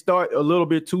that they start a little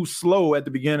bit too slow at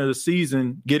the beginning of the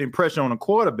season, getting pressure on a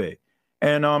quarterback.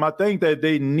 And I think that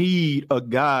they need a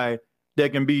guy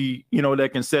that can be, that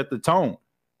can set the tone.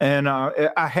 And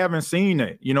I haven't seen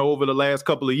that, over the last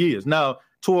couple of years. Now,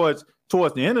 towards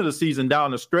the end of the season,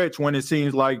 down the stretch, when it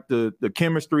seems like the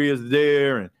chemistry is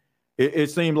there and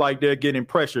it seems like they're getting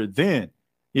pressure then,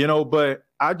 but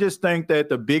I just think that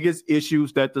the biggest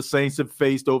issues that the Saints have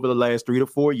faced over the last 3 to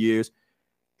 4 years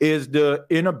is the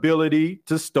inability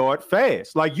to start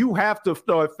fast. You have to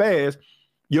start fast.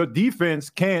 Your defense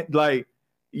can't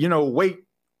wait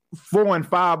 4 and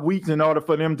 5 weeks in order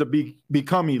for them to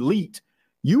become elite.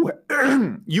 You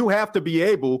have to be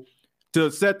able to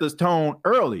set this tone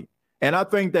early. And I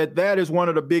think that is one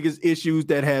of the biggest issues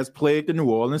that has plagued the New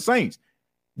Orleans Saints.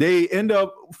 They end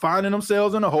up finding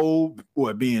themselves in a hole,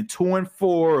 being 2-4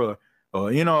 or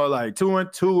like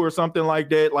 2-2 or something like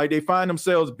that. Like they find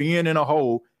themselves being in a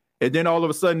hole, and then all of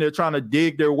a sudden they're trying to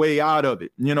dig their way out of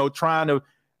it, trying to,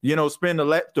 spend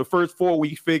the first 4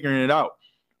 weeks figuring it out.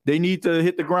 They need to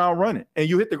hit the ground running. And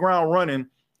you hit the ground running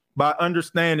by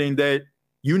understanding that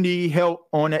you need help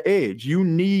on the edge. You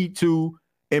need to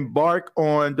embark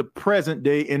on the present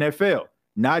day NFL,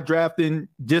 not drafting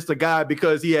just a guy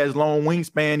because he has long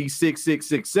wingspan. He's 6'6",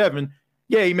 6'7".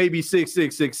 Yeah, he may be 6'6",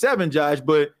 6'7", Josh,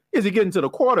 but is he getting to the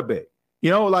quarterback?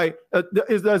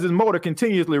 Does his motor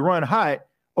continuously run hot,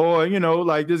 or,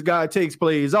 like this guy takes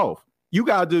plays off? You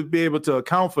got to be able to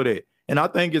account for that. And I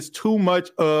think it's too much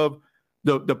of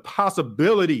the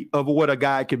possibility of what a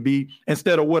guy can be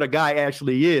instead of what a guy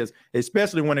actually is,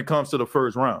 especially when it comes to the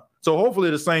first round. So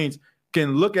hopefully the Saints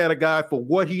can look at a guy for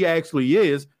what he actually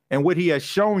is and what he has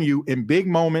shown you in big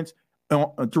moments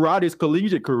throughout his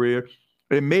collegiate career.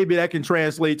 And maybe that can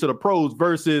translate to the pros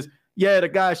versus, the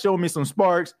guy showed me some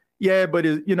sparks. Yeah, but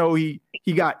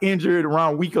he got injured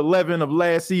around week 11 of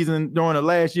last season during the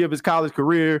last year of his college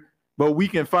career. But we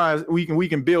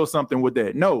can build something with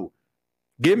that. No,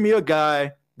 give me a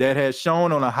guy that has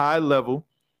shown on a high level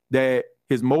that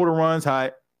his motor runs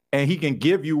hot and he can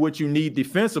give you what you need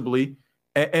defensively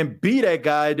and be that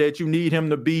guy that you need him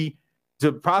to be,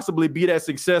 to possibly be that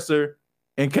successor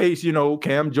in case,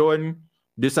 Cam Jordan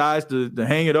decides to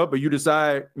hang it up, or you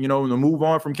decide, to move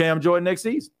on from Cam Jordan next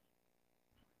season.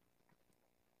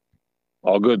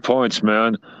 All good points,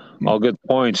 man. All good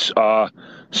points.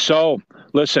 So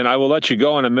listen, I will let you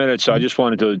go in a minute. So I just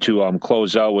wanted to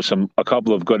close out with a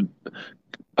couple of good,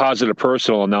 positive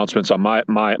personal announcements on my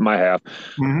half.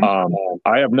 Mm-hmm.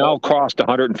 I have now crossed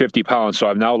 150 pounds, so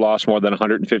I've now lost more than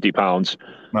 150 pounds.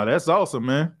 Wow, that's awesome,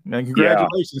 man. And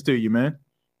congratulations to you, man.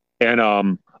 And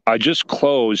I just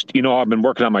closed, I've been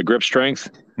working on my grip strength.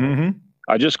 Mm-hmm.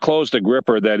 I just closed a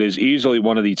gripper that is easily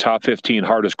one of the top 15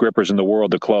 hardest grippers in the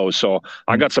world to close. So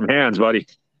I got some hands, buddy.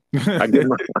 I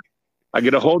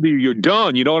get a hold of you, you're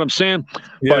done. You know what I'm saying?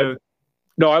 Yeah. But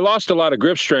no, I lost a lot of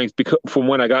grip strength from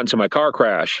when I got into my car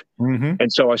crash. Mm-hmm.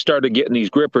 And so I started getting these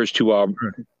grippers to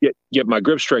get my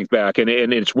grip strength back. And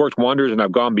it's worked wonders, and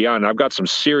I've gone beyond. I've got some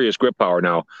serious grip power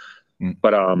now.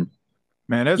 But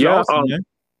man, that's awesome, man.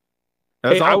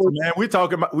 That's awesome, man. We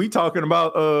talking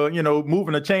about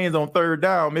moving the chains on third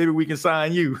down. Maybe we can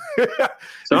sign you.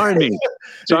 Sign me.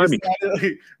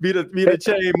 Be the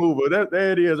chain mover.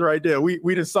 There it is right there.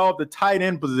 We done solved the tight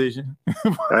end position.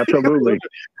 Absolutely.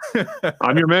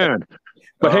 I'm your man.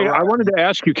 But hey, I wanted to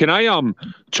ask you, can I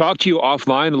talk to you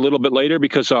offline a little bit later?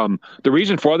 Because the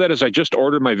reason for that is I just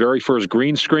ordered my very first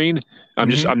green screen.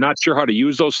 I'm not sure how to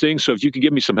use those things. So if you could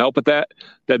give me some help with that,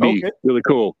 that'd be really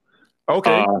cool.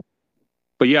 Okay.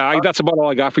 But yeah, that's about all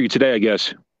I got for you today, I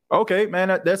guess. Okay, man,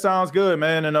 that sounds good,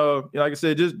 man. And like I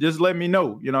said, just let me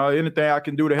know. Anything I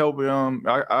can do to help.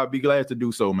 I'll be glad to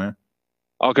do so, man.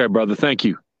 Okay, brother. Thank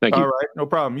you. All right, no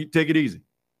problem. You take it easy.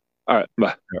 All right,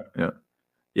 bye.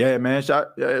 Yeah, man.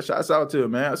 Shouts out to it,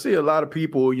 man. I see a lot of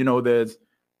people, that's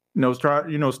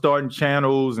trying, starting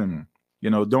channels and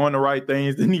doing the right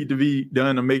things that need to be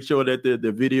done to make sure that the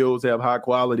videos have high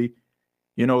quality.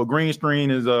 Green screen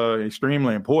is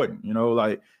extremely important.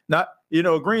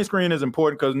 Green screen is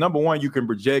important because, number one, you can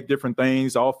project different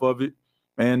things off of it.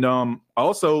 And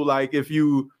also, like, if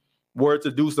you were to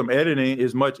do some editing,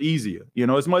 it's much easier.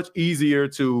 It's much easier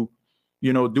to,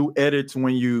 do edits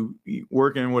when you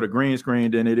working with a green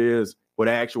screen than it is with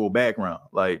actual background.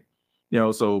 Like,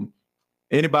 so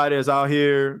anybody that's out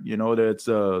here, that's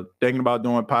thinking about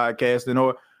doing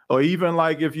podcasting or even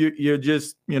like if you're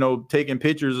just, taking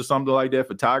pictures or something like that,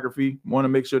 photography, want to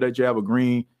make sure that you have a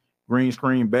green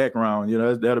screen background.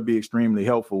 That'll be extremely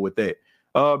helpful with that.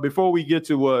 Before we get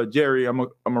to Jerry, I'm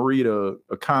gonna read a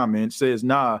comment. It says,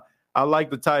 I like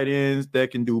the tight ends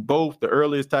that can do both. The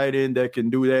earliest tight end that can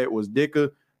do that was Dicker.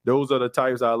 Those are the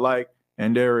types I like,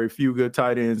 and there are a few good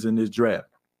tight ends in this draft.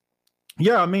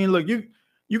 Yeah, I mean, look,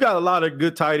 you got a lot of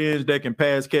good tight ends that can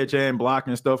pass, catch, and block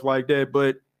and stuff like that,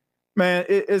 but man,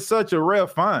 it's such a rare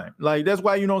find. Like, that's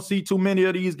why you don't see too many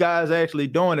of these guys actually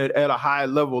doing it at a high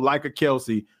level, like a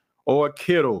Kelsey or a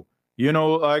Kittle,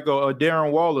 like a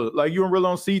Darren Waller. Like, you really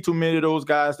don't see too many of those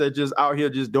guys that just out here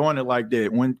just doing it like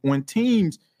that. When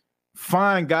teams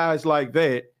find guys like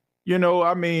that,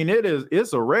 I mean,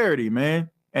 it's a rarity, man.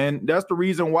 And that's the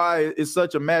reason why it's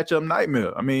such a matchup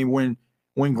nightmare. I mean, when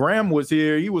when Graham was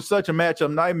here, he was such a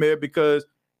matchup nightmare because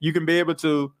you can be able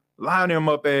to line him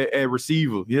up at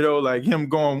receiver, like him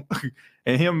going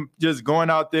and him just going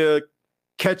out there,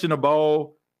 catching the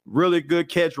ball, really good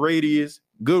catch radius,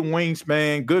 good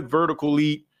wingspan, good vertical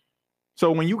leap.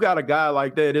 So when you got a guy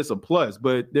like that, it's a plus,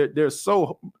 but they're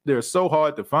so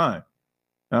hard to find.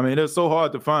 I mean, they're so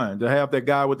hard to find, to have that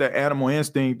guy with that animal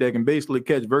instinct that can basically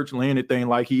catch virtually anything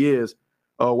like he is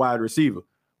a wide receiver.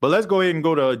 But let's go ahead and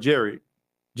go to Jerry.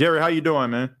 Jerry, how you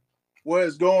doing, man? What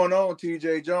is going on,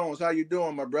 TJ Jones? How you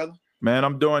doing, my brother? Man,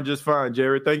 I'm doing just fine,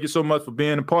 Jerry. Thank you so much for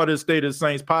being a part of the State of the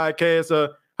Saints podcast.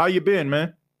 How you been,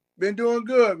 man? Been doing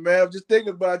good, man. I'm just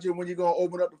thinking about you when you're going to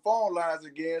open up the phone lines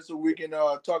again so we can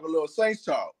talk a little Saints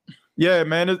talk. Yeah,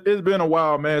 man, it's been a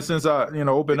while, man, since I,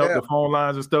 opened up the phone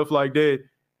lines and stuff like that.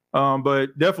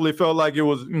 But definitely felt like it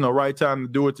was, right time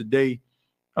to do it today.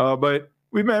 But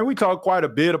we talked quite a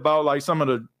bit about like some of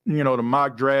the, the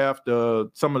mock draft,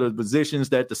 some of the positions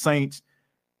that the Saints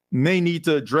may need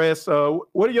to address.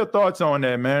 What are your thoughts on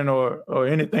that, man, or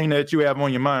anything that you have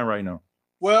on your mind right now?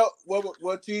 Well,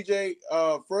 TJ,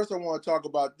 first I want to talk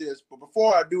about this. But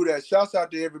before I do that, shouts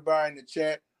out to everybody in the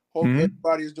chat. Hope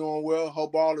everybody is doing well.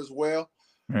 Hope all is well.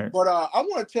 Right. But I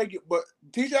want to take you,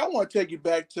 TJ, I want to take you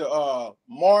back to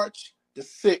March the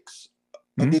 6th.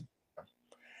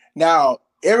 Now,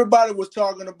 everybody was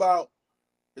talking about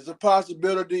there's a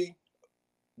possibility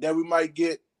that we might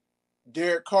get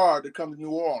Derek Carr to come to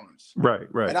New Orleans. Right.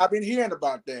 And I've been hearing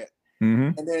about that.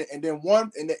 And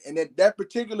then that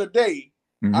particular day,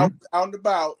 I was out and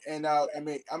about, and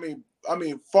I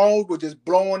mean, phones were just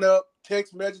blowing up,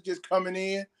 text messages coming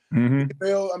in.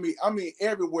 Email, I mean,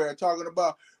 everywhere talking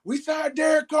about we signed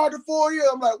Derek Carr to 4 years.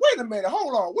 I'm like, wait a minute,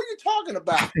 hold on, what are you talking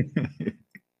about?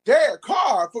 Derek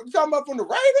Carr? You talking about from the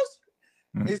Raiders?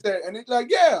 He said, and he's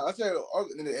like, yeah. I said, oh,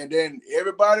 and then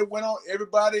everybody went all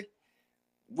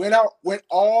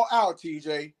out.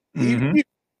 TJ,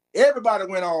 everybody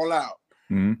went all out,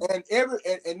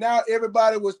 and now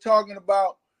everybody was talking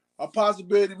about a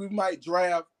possibility we might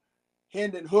draft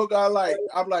Hendon Hooker. I'm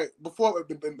like, before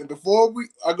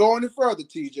I go any further,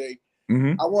 TJ,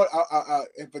 I want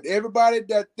and for everybody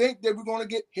that think that we're going to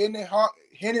get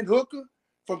Hendon Hooker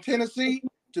from Tennessee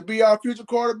to be our future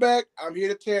quarterback, I'm here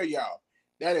to tell y'all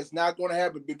that is not going to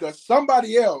happen because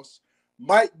somebody else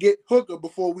might get Hooker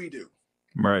before we do.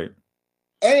 Right.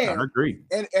 And I agree.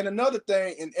 And another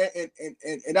thing, and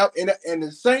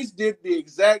the Saints did the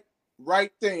exact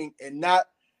right thing and not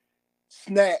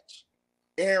snatch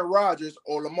Aaron Rodgers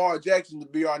or Lamar Jackson to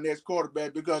be our next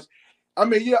quarterback because,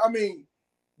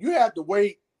 you have to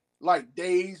wait like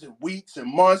days and weeks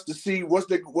and months to see what's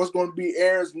going to be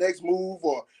Aaron's next move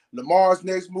or Lamar's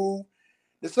next move.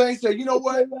 The Saints said, you know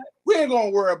what? We ain't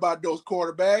going to worry about those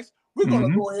quarterbacks. We're going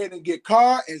to go ahead and get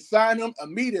Carr and sign him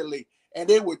immediately. And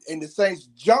the Saints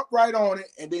jump right on it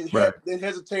and then didn't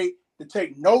hesitate to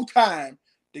take no time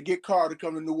to get Carr to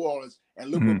come to New Orleans. And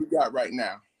look what we got right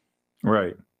now.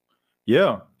 Right.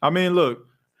 Yeah. I mean, look,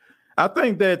 I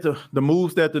think that the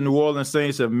moves that the New Orleans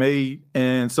Saints have made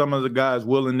and some of the guys'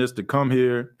 willingness to come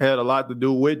here had a lot to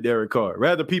do with Derek Carr,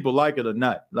 whether people like it or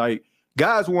not. Like,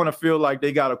 guys want to feel like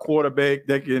they got a quarterback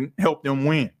that can help them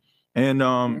win. And,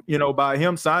 by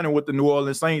him signing with the New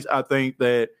Orleans Saints, I think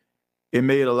that it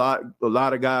made a lot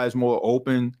of guys more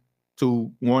open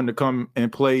to wanting to come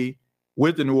and play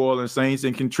with the New Orleans Saints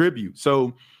and contribute.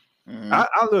 So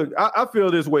I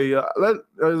feel this way.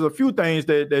 There's a few things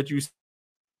that you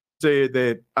said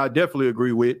that I definitely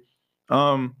agree with.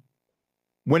 When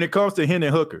it comes to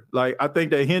Hendon Hooker, like I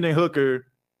think that Hendon Hooker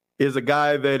is a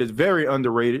guy that is very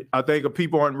underrated. I think if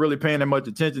people aren't really paying that much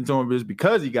attention to him, it's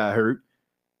because he got hurt.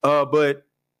 But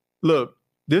look,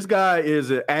 this guy is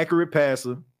an accurate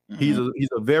passer. He's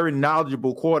a very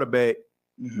knowledgeable quarterback.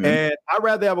 And I'd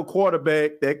rather have a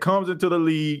quarterback that comes into the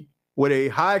league with a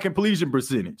high completion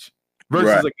percentage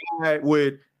versus a guy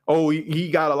with, he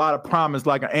got a lot of promise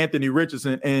like an Anthony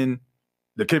Richardson and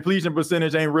the completion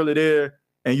percentage ain't really there.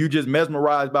 And you just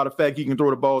mesmerized by the fact he can throw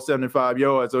the ball 75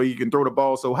 yards or he can throw the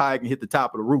ball so high it can hit the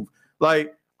top of the roof.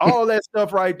 Like all that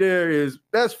stuff right there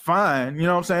that's fine. You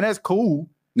know what I'm saying? That's cool.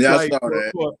 Yeah, like,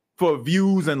 for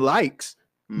views and likes.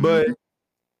 But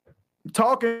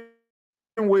talking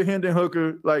with Hendon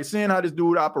Hooker, like seeing how this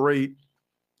dude operate,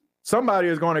 somebody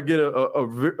is going to get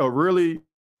a really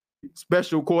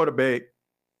special quarterback.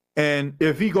 And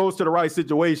if he goes to the right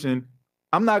situation,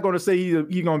 I'm not going to say he's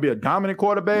going to be a dominant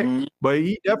quarterback, but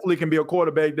he definitely can be a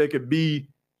quarterback that could be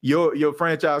your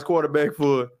franchise quarterback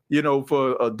for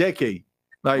a decade.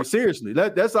 Like seriously,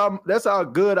 that's how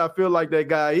good I feel like that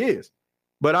guy is.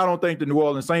 But I don't think the New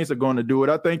Orleans Saints are going to do it.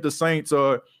 I think the Saints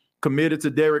are committed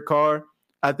to Derek Carr.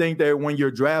 I think that when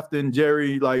you're drafting,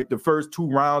 Jerry, like the first 2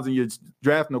 rounds and you're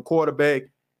drafting a quarterback,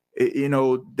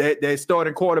 that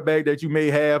starting quarterback that you may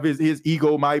have, his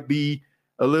ego might be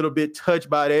a little bit touched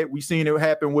by that. We've seen it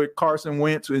happen with Carson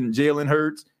Wentz and Jalen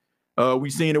Hurts.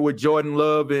 We've seen it with Jordan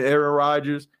Love and Aaron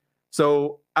Rodgers.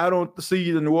 So I don't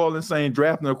see the New Orleans Saints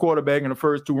drafting a quarterback in the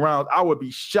first 2 rounds. I would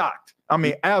be shocked. I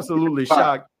mean, absolutely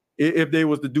shocked if they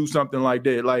was to do something like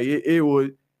that. Like it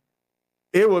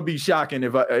would be shocking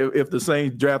if the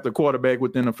Saints draft a quarterback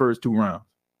within the first 2 rounds.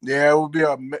 Yeah, it would be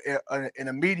an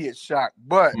immediate shock.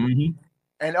 But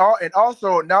and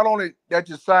also not only that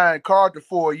you signed Carter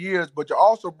 4 years, but you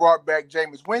also brought back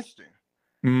Jameis Winston.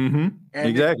 And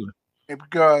exactly.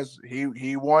 Because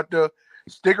he wanted to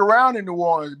stick around in New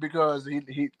Orleans because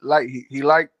he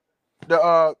liked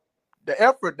the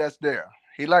effort that's there.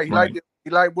 He liked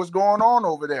what's going on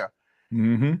over there.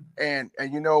 And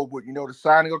the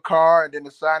signing of Carr and then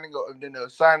the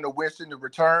signing of Winston to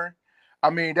return. I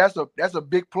mean, that's a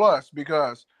big plus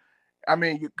because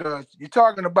you're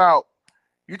talking about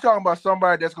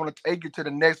somebody that's going to take you to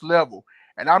the next level.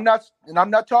 And I'm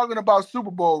not talking about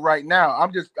Super Bowl right now. I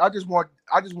just want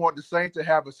the Saints to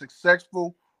have a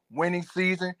successful winning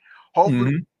season.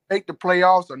 Hopefully make the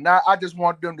playoffs or not. I just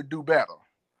want them to do better.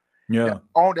 Yeah.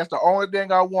 That's the only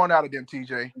thing I want out of them,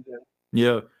 TJ.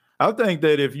 Yeah. I think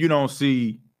that if you don't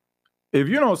see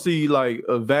like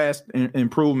a vast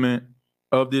improvement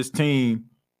of this team,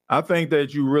 I think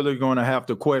that you're really going to have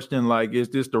to question, like, is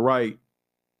this the right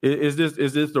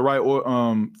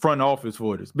front office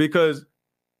for this? Because,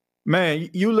 man,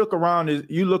 you look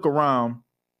around,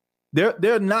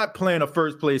 they're not playing a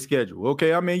first place schedule.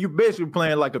 Okay. I mean, you're basically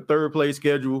playing like a third place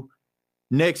schedule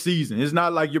next season. It's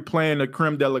not like you're playing the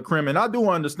creme de la creme. And I do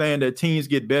understand that teams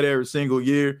get better every single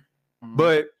year,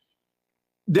 but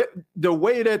the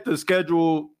way that the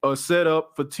schedule are set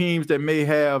up for teams that may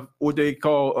have what they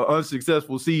call an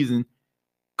unsuccessful season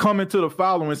coming to the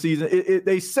following season,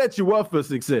 they set you up for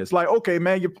success. Like, okay,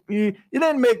 man, you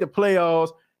didn't make the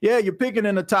playoffs. Yeah, you're picking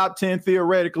in the top 10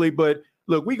 theoretically, but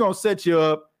look, we're going to set you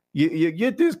up. You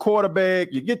get this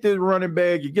quarterback, you get this running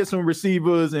back, you get some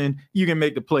receivers, and you can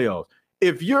make the playoffs.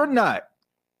 If you're not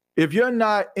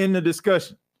in the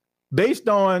discussion based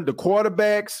on the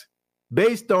quarterbacks,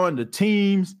 based on the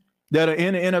teams that are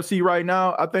in the NFC right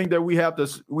now, I think that we have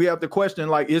to question,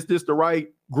 like, is this the right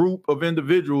group of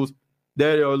individuals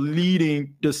that are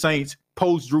leading the Saints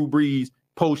post Drew Brees,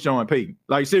 post Sean Payton?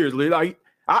 Like, seriously, like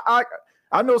I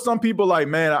know some people like,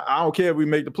 man, I don't care if we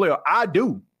make the playoffs. I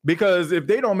do, because if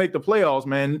they don't make the playoffs,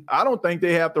 man, I think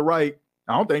they have the right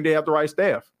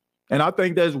staff. And I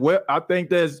think that's well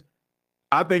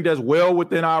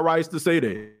within our rights to say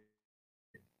that.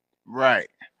 Right.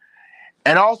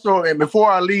 And also, and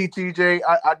before I leave, TJ,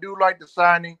 I do like the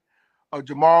signing of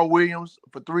Jamal Williams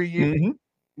for 3 years.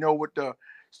 With the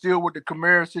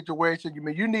Kamara situation,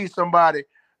 you need somebody,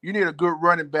 you need a good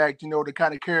running back, to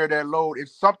kind of carry that load if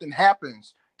something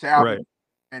happens to Alvin. Right.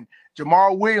 And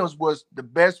Jamal Williams was the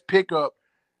best pickup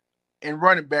in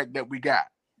running back that we got.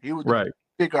 He was the best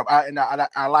pickup,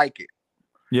 I like it.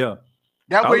 Yeah.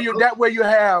 That way you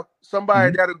have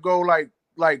somebody that'll go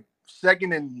like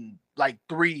second and like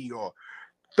 3 or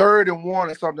third and 1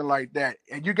 or something like that.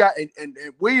 And you got and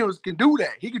Williams can do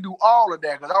that. He can do all of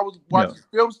that, because I was watching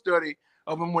film study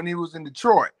of him when he was in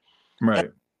Detroit. Right.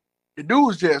 And the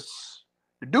dude's just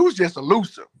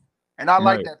elusive, and I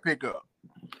like that pickup.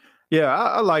 Yeah,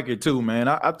 I like it too, man.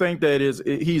 I think that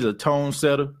he's a tone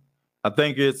setter. I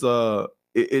think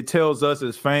it tells us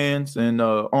as fans and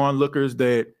onlookers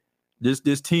that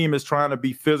this team is trying to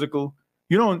be physical.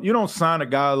 You don't sign a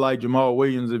guy like Jamal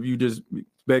Williams if you just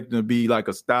expect him to be like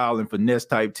a style and finesse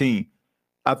type team.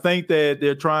 I think that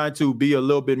they're trying to be a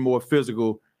little bit more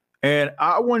physical. And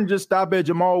I wouldn't just stop at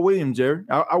Jamal Williams, Jerry.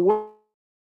 I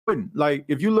wouldn't. Like,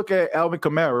 if you look at Alvin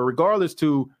Kamara, regardless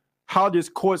to how this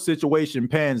court situation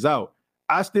pans out,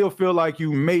 I still feel like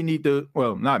you may need to,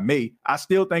 well, not may, I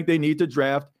still think they need to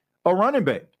draft a running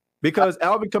back, because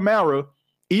Alvin Kamara,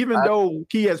 even though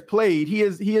he has played, he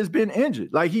has been injured.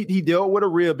 Like, he dealt with a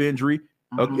rib injury.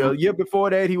 A year before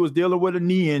that, he was dealing with a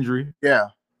knee injury. Yeah.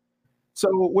 So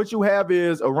what you have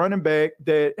is a running back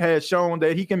that has shown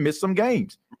that he can miss some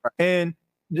games. Right. And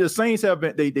the Saints have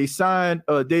been, they signed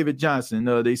David Johnson.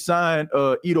 They signed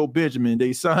Ito Benjamin.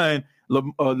 They signed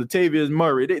Latavius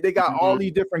Murray. They got all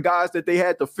these different guys that they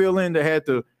had to fill in. They had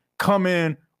to come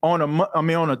in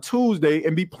on a Tuesday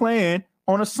and be playing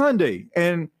on a Sunday.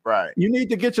 And you need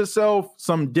to get yourself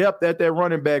some depth at that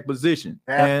running back position.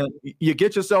 Yeah. And you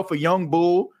get yourself a young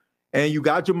bull, and you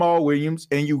got Jamal Williams,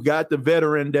 and you got the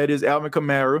veteran that is Alvin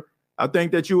Kamara. I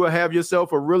think that you will have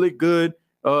yourself a really good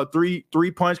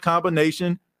three-punch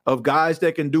combination of guys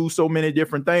that can do so many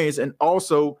different things, and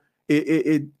also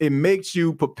it makes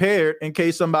you prepared in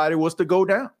case somebody was to go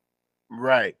down.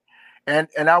 Right. And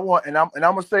I'm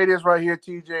gonna say this right here,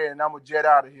 TJ, and I'm gonna jet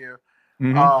out of here.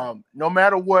 Mm-hmm. No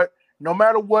matter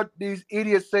what these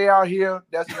idiots say out here,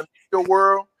 that's in the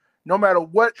world. No matter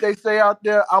what they say out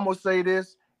there, I'm gonna say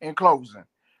this in closing: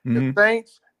 the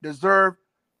Saints deserve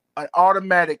an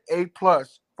automatic A+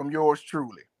 from yours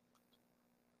truly.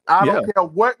 I don't care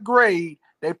what grade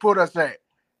they put us at;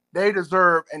 they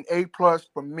deserve an A+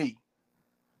 from me,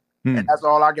 and that's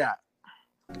all I got.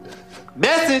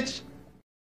 Message.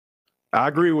 I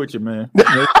agree with you, man.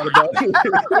 Yeah,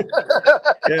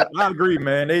 I agree,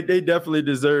 man. They definitely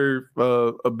deserve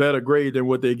a better grade than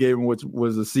what they gave them, which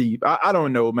was a C. I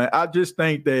don't know, man. I just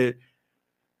think that,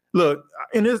 look,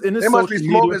 in this they must be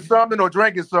smoking something or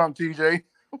drinking something, TJ.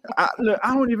 I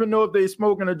don't even know if they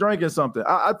smoking or drinking something.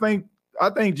 I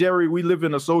think, Jerry, we live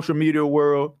in a social media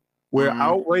world where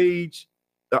outrage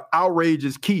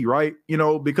is key, right? You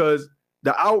know, because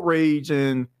the outrage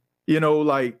and, you know,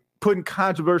 like, putting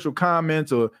controversial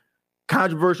comments or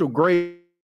controversial grades,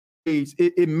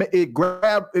 it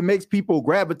makes people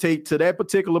gravitate to that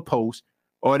particular post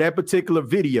or that particular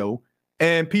video,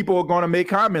 and people are going to make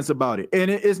comments about it. And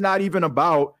it's not even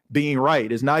about being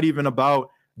right. It's not even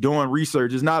about doing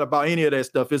research. It's not about any of that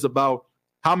stuff. It's about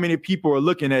how many people are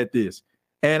looking at this.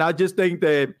 And I just think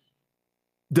that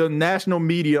the national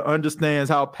media understands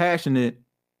how passionate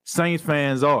Saints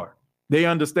fans are. They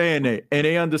understand that, and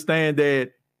they understand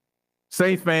that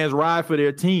Saints fans ride for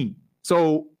their team.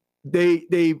 So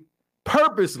they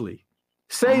purposely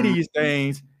say these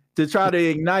things to try to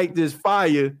ignite this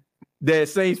fire that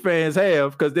Saints fans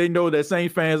have, because they know that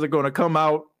Saints fans are going to come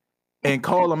out and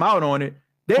call them out on it.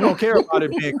 They don't care about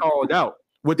it being called out.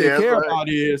 What they care about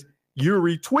is you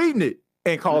retweeting it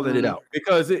and calling it out,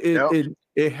 because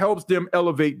it helps them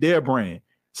elevate their brand.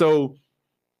 So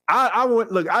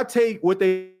I take what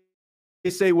they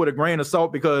say with a grain of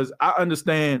salt, because I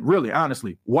understand, really,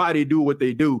 honestly, why they do what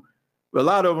they do. A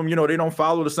lot of them, you know, they don't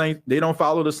follow the Saints. They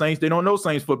don't know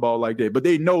Saints football like that, but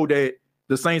they know that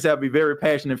the Saints have a very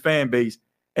passionate fan base.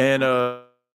 And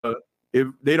if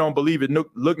they don't believe it,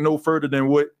 look no further than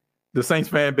what the Saints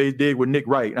fan base did with Nick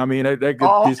Wright. I mean, that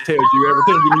just tells you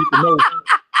everything you need to know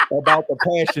about the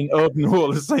passion of New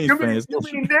Orleans Saints fans. You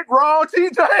mean Nick wrong,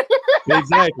 TJ?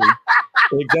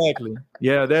 Exactly.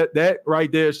 Yeah, that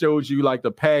right there shows you like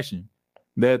the passion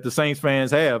that the Saints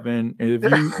fans have. And if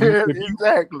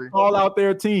you call out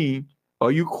their team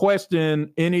or you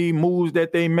question any moves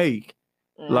that they make,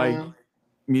 like,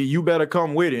 you better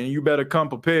come with it and you better come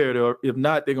prepared, or if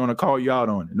not, they're going to call you out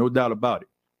on it. No doubt about it.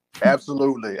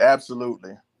 Absolutely.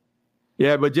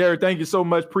 Yeah, but Jerry, thank you so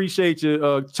much. Appreciate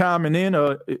you chiming in.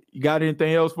 You got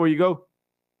anything else before you go?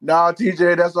 No,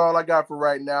 TJ, that's all I got for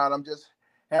right now. And I'm just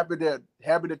happy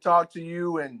to talk to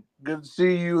you, and good to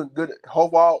see you, and good.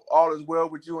 Hope all is well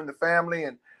with you and the family.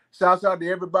 And shouts out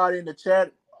to everybody in the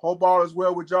chat. Hope all is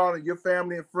well with y'all and your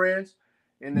family and friends.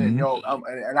 And then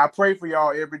and I pray for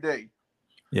y'all every day.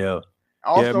 Yeah.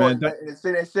 Also,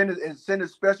 send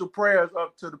special prayers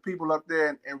up to the people up there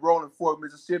in Rolling Fork,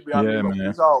 Mississippi. I mean,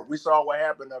 we saw what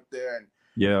happened up there, and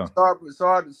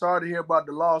sorry to hear about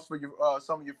the loss for your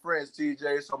some of your friends,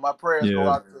 TJ. So my prayers go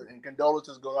out to, and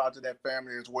condolences go out to that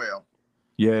family as well.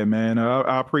 Yeah, man,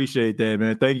 I appreciate that,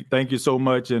 man. Thank you so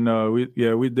much, and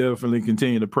we definitely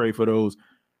continue to pray for those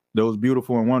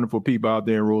beautiful and wonderful people out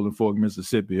there in Rolling Fork,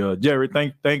 Mississippi. Jerry,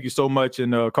 thank you so much,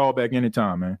 and call back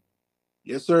anytime, man.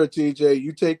 Yes, sir, TJ.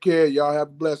 You take care. Y'all have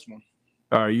a blessed one.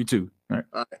 All right, you too. All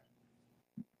right.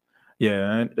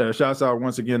 Yeah, and shouts out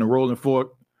once again to Rolling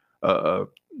Fork. I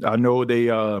know they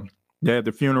had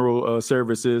the funeral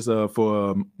services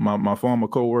for my former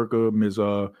coworker, Ms.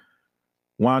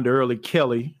 Wanda Early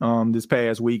Kelly, this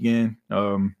past weekend.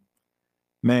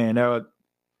 Man,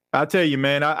 I tell you,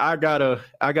 man, I gotta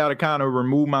kind of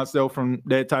remove myself from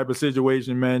that type of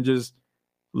situation, man. Just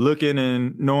looking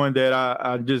and knowing that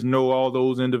I just know all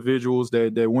those individuals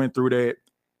that went through that.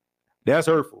 That's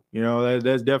hurtful. You know,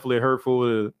 that's definitely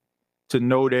hurtful to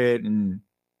know that. And,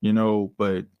 you know,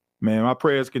 but man, my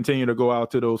prayers continue to go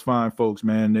out to those fine folks,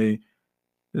 man. They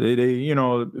you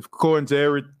know, according to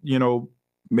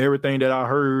everything that I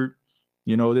heard,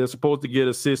 you know, they're supposed to get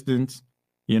assistance,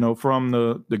 you know, from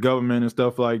the government and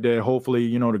stuff like that. Hopefully,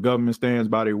 you know, the government stands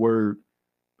by their word,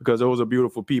 because those are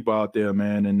beautiful people out there,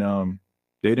 man. And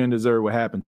they didn't deserve what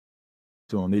happened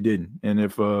to them. They didn't. And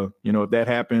if that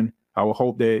happened, I would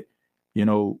hope that, you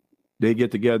know, they get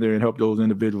together and help those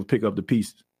individuals pick up the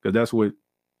pieces, because that's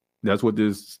what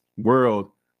this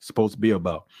world is supposed to be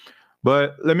about.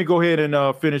 But let me go ahead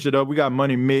and finish it up. We got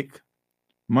Money Mick.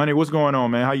 Money, what's going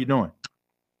on, man? How you doing?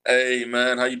 Hey,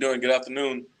 man. How you doing? Good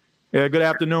afternoon. Yeah, good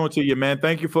afternoon to you, man.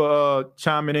 Thank you for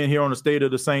chiming in here on the State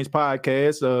of the Saints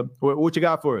podcast. What you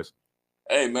got for us?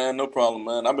 Hey, man, no problem,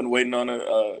 man. I've been waiting on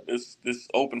this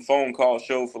open phone call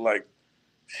show for like,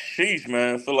 sheesh,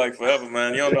 man. Feel like forever,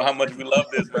 man. You don't know how much we love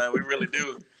this, man. We really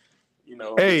do. You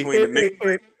know, let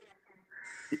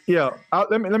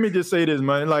me just say this,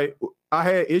 man. Like, I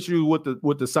had issues with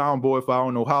the soundboard for I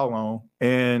don't know how long,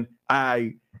 and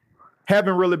I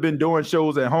haven't really been doing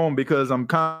shows at home because I'm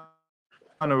kind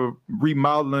of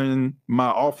remodeling my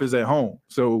office at home.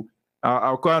 So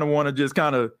I kind of want to just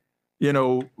kind of,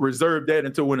 reserve that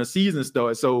until when the season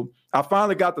starts. So I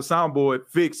finally got the soundboard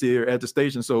fixed here at the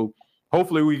station. So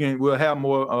hopefully we'll have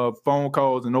more phone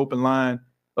calls and open line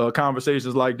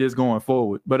conversations like this going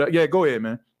forward. But yeah, go ahead,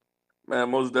 man. Man,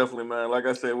 most definitely, man. Like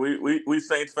I said, we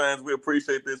Saints fans, we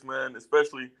appreciate this, man,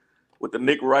 especially with the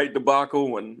Nick Wright debacle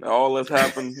when all this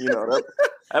happened.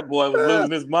 That boy was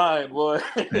losing his mind, boy.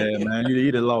 Yeah, man,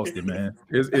 he'd have lost it, man.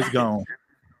 It's gone.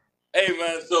 Hey,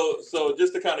 man. So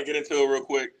just to kind of get into it real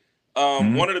quick,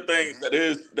 one of the things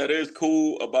that is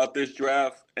cool about this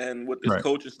draft and what this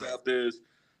coaching staff is,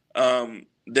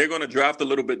 they're going to draft a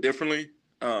little bit differently.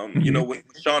 When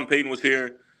Sean Payton was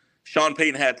here, Sean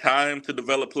Payton had time to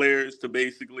develop players to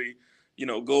basically,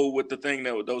 go with the thing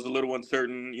that was a little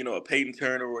uncertain, a Peyton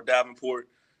Turner or a Davenport.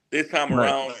 This time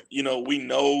around, we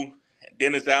know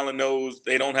Dennis Allen knows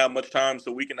they don't have much time,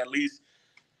 so we can at least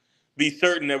be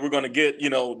certain that we're going to get,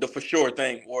 the for sure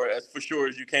thing, or as for sure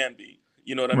as you can be.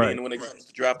 You know what I mean? When it comes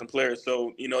to drafting players.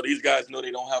 So, these guys know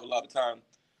they don't have a lot of time.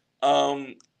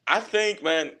 I think,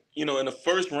 man, in the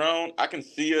first round, I can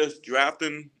see us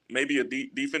drafting maybe a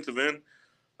defensive end,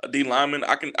 a D lineman.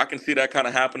 I can see that kind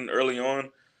of happen early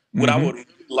on. What I would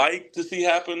like to see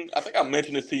happen, I think I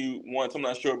mentioned this to you once, I'm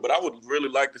not sure, but I would really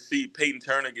like to see Peyton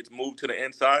Turner gets moved to the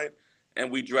inside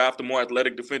and we draft a more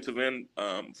athletic defensive end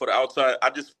for the outside. I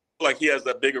just feel like he has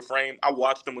that bigger frame. I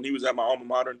watched him when he was at my alma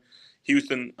mater,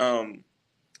 Houston.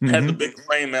 Has a big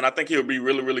frame, man. I think he'll be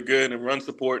really, really good in run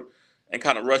support and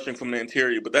kind of rushing from the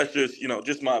interior. But that's just,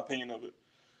 just my opinion of it.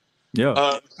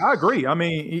 Yeah, I agree. I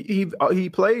mean, he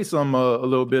plays some a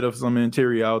little bit of some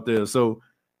interior out there. So,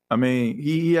 I mean,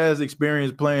 he has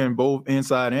experience playing both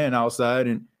inside and outside.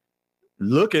 And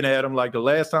looking at him, like the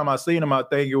last time I seen him, I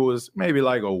think it was maybe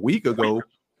like a week ago.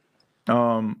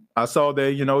 I saw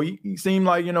that, he seemed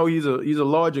like, he's a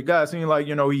larger guy. It seemed like,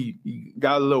 he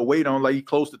got a little weight on, like he's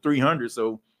close to 300.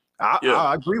 So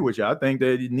I agree with you. I think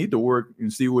that you need to work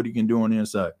and see what he can do on the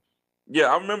inside. Yeah,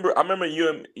 I remember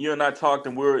you and I talked,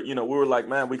 and we were like,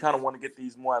 man, we kind of want to get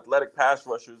these more athletic pass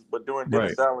rushers. But during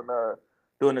Dennis Allen,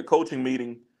 during the coaching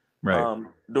meeting,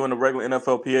 during the regular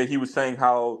NFLPA, he was saying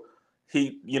how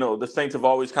the Saints have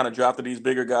always kind of drafted these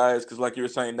bigger guys because, like you were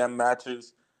saying, that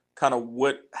matches kind of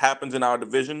what happens in our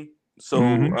division. So,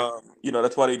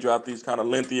 that's why they draft these kind of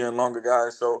lengthier and longer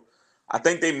guys. So I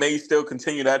think they may still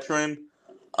continue that trend.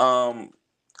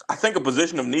 I think a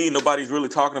position of need nobody's really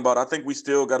talking about. I think we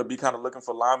still got to be kind of looking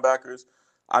for linebackers.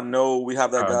 I know we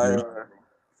have that guy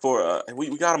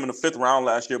we got him in the 5th round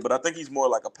last year, but I think he's more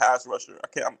like a pass rusher.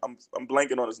 I'm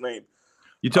blanking on his name.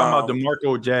 You talking about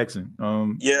DeMarco Jackson?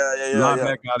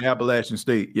 Linebacker out of Appalachian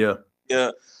State. Yeah.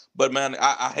 But man,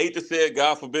 I hate to say it,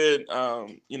 God forbid.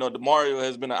 DeMario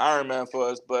has been an Iron Man for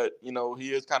us, but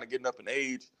he is kind of getting up in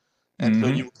age, and so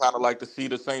you would kind of like to see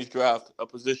the Saints draft a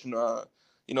position,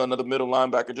 another middle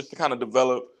linebacker just to kind of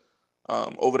develop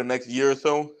over the next year or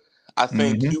so. I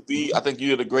think QB. I think you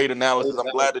did a great analysis. I'm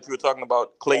glad that you were talking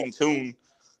about Clayton Tune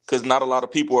because not a lot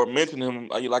of people are mentioning him.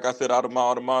 Like I said, out of my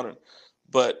alma mater,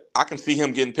 but I can see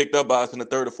him getting picked up by us in the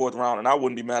 3rd or 4th round, and I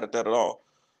wouldn't be mad at that at all.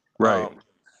 Right.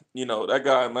 That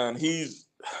guy, man, he's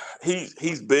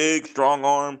big, strong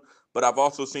arm, but I've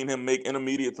also seen him make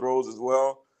intermediate throws as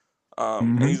well.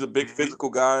 And he's a big physical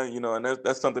guy, and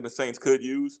that's something the Saints could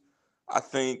use. I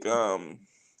think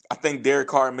Derek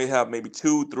Carr may have maybe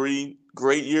 2-3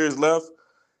 great years left,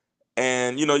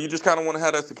 and you just kind of want to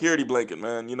have that security blanket,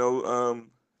 man.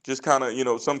 Just kind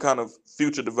of some kind of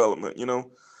future development.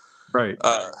 Right.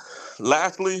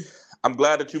 Lastly, I'm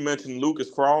glad that you mentioned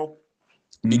Lucas Krull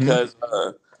because.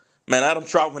 Man, Adam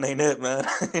Troutman ain't it, man.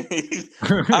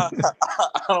 I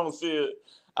don't see it.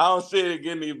 I don't see it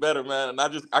getting any better, man. And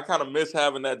I kind of miss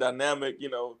having that dynamic,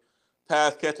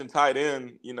 pass catching tight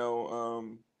end,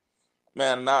 man.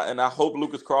 And I hope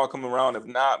Lucas Krull come around. If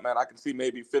not, man, I can see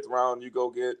maybe 5th round you go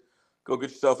get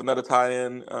yourself another tight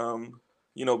end,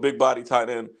 big body tight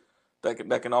end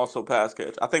that can also pass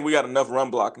catch. I think we got enough run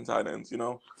blocking tight ends,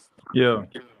 Yeah.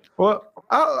 Well,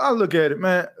 I look at it,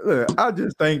 man. Look, I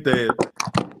just think that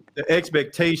the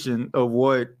expectation of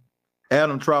what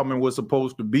Adam Trautman was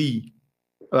supposed to be,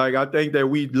 like, I think that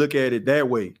we look at it that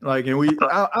way. Like, and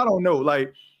I don't know.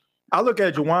 Like, I look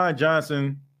at Juwan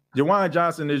Johnson. Juwan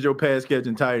Johnson is your pass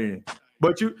catching tight end,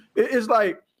 but it's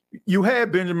like you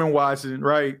had Benjamin Watson,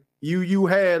 right? You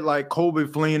had like Colby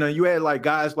Fleener, you had like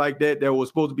guys like that were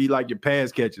supposed to be like your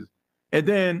pass catchers, and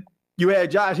then you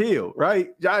had Josh Hill,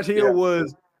 right? Josh Hill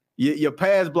was your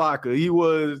pass blocker. He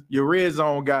was your red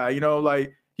zone guy. You know,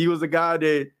 like he was a guy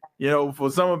that, you know,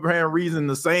 for some apparent reason,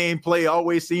 the same play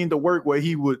always seemed to work where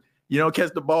he would, you know,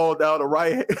 catch the ball down the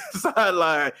right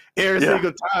sideline every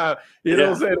single time. You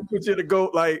know what I'm saying? To put you to go,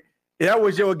 like, that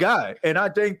was your guy. And I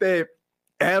think that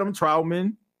Adam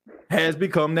Trautman has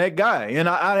become that guy. And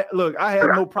I look, I have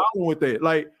no problem with it.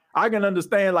 Like, I can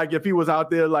understand, like, if he was out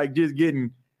there, like, just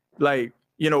getting, like,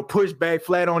 you know, pushed back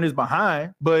flat on his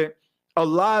behind. But a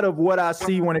lot of what I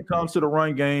see when it comes to the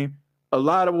run game, a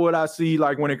lot of what I see,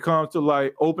 like, when it comes to,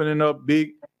 like, opening up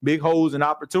big holes and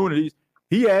opportunities,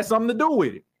 he has something to do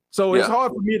with it. So it's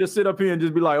hard for me to sit up here and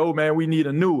just be like, oh, man, we need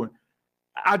a new one.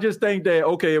 I just think that,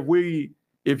 okay,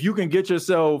 if you can get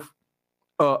yourself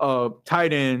a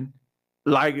tight end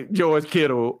like George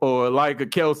Kittle or like a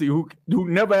Kelsey who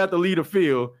never have to lead a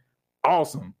field,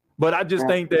 awesome. But I just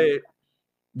think that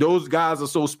those guys are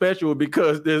so special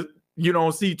because you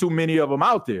don't see too many of them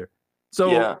out there.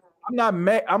 So I'm not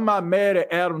mad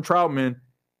at Adam Trautman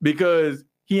because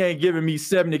he ain't giving me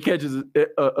 70 catches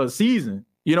a season.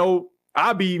 You know,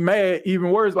 I'd be mad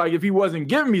even worse, like if he wasn't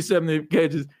giving me 70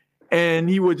 catches and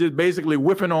he was just basically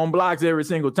whiffing on blocks every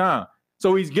single time.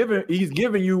 So he's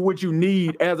giving you what you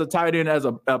need as a tight end, as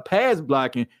a pass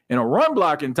blocking and a run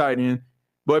blocking tight end.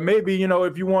 But maybe, you know,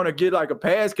 if you want to get like a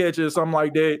pass catcher or something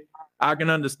like that, I can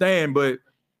understand. But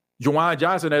Juwan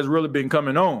Johnson has really been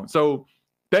coming on. So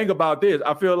think about this.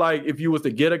 I feel like if you was to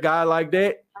get a guy like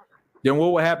that, then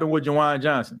what would happen with Juwan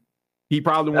Johnson? He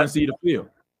probably wouldn't see the field.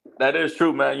 That is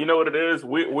true, man. You know what it is?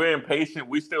 We're impatient.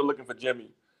 We still looking for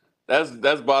Jimmy. That's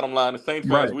bottom line. The Saints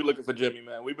fans, we looking for Jimmy,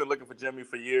 man. We've been looking for Jimmy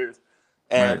for years.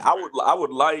 And I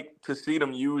would like to see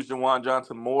them use Juwan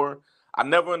Johnson more. I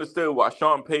never understood why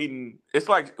Sean Payton. It's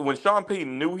like when Sean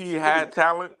Payton knew he had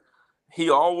talent, he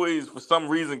always, for some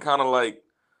reason, kind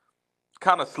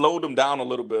of slowed him down a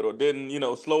little bit, or didn't, you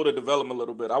know, slow the development a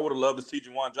little bit. I would have loved to see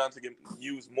Juwan Johnson get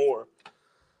used more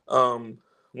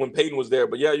when Payton was there.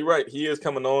 But yeah, you're right. He is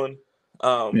coming on.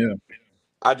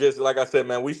 I just, like I said,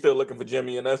 man, we still looking for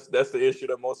Jimmy, and that's the issue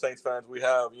that most Saints fans we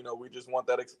have. You know, we just want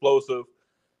that explosive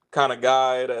kind of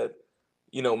guy that,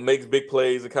 you know, makes big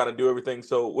plays and kind of do everything.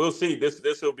 So we'll see.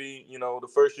 This will be, you know, the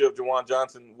first year of Juwan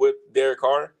Johnson with Derek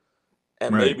Carr,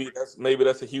 and maybe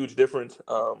that's a huge difference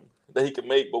that he can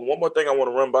make. But one more thing I want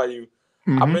to run by you.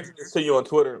 I mentioned this to you on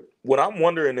Twitter. What I'm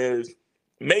wondering is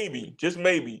maybe, just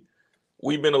maybe,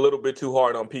 we've been a little bit too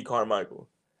hard on Pete Carmichael.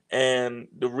 And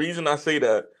the reason I say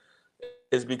that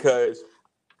is because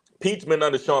Pete's been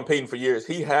under Sean Payton for years.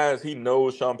 He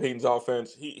knows Sean Payton's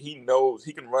offense. He knows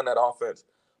he can run that offense.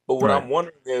 But what I'm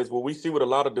wondering is, what we see with a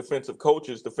lot of defensive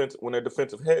coaches, when they're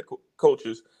defensive head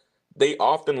coaches, they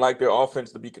often like their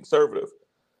offense to be conservative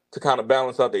to kind of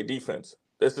balance out their defense.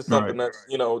 This is something that's,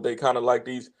 you know, they kind of like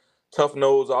these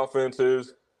tough-nosed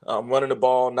offenses, running the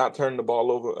ball, not turning the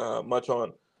ball over much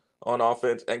on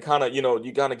offense, and kind of, you know,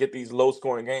 you kind of get these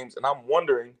low-scoring games. And I'm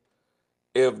wondering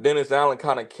if Dennis Allen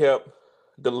kind of kept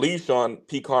the leash on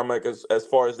Pete Carmichael as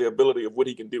far as the ability of what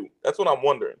he can do. That's what I'm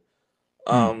wondering.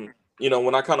 You know,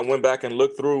 when I kind of went back and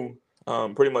looked through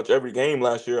pretty much every game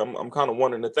last year, I'm kind of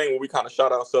wondering, the thing where we kind of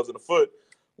shot ourselves in the foot,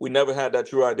 we never had that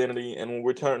true identity. And when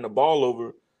we're turning the ball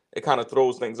over, it kind of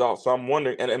throws things off. So I'm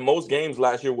wondering, and in most games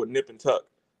last year would nip and tuck.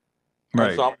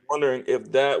 Right. So I'm wondering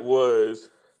if that was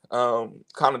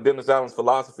kind of Dennis Allen's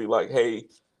philosophy, like, hey,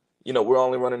 you know, we're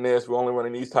only running this, we're only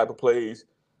running these type of plays,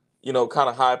 you know, kind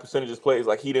of high percentages plays.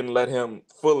 Like, he didn't let him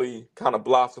fully kind of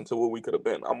blossom to what we could have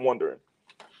been. I'm wondering.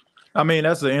 I mean,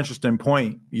 that's an interesting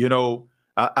point. You know,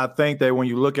 I think that when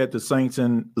you look at the Saints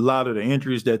and a lot of the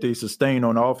injuries that they sustained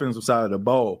on the offensive side of the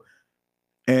ball,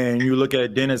 and you look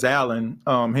at Dennis Allen,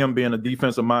 him being a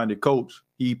defensive-minded coach,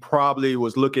 he probably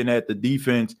was looking at the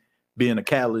defense being a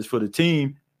catalyst for the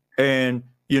team. And,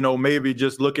 you know, maybe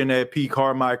just looking at Pete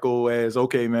Carmichael as,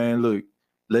 okay, man, look,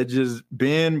 let's just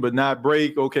bend but not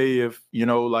break. Okay, if, you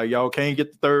know, like, y'all can't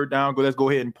get the third down, let's go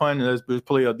ahead and punt and let's just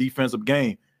play a defensive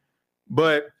game.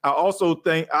 But I also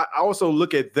think I also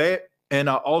look at that, and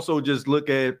I also just look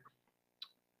at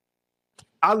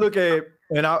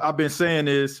and I've been saying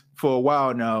this for a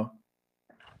while now.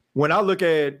 When I look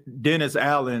at Dennis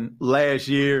Allen last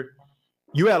year,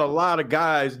 you had a lot of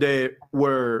guys that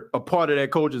were a part of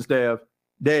that coaching staff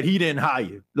that he didn't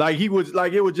hire. Like it was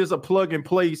just a plug and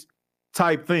place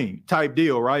type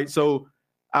deal, right? So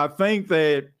I think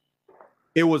that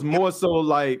it was more so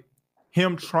like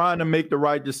him trying to make the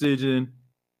right decision,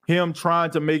 him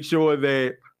trying to make sure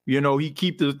that, he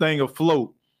keep the thing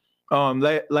afloat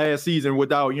last season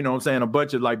without, a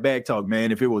bunch of like back talk,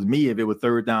 man. If it was me, if it was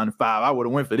 3rd down and 5, I would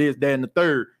have went for this, that, and the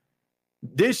third.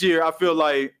 This year, I feel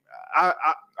like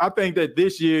I think that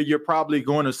this year you're probably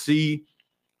going to see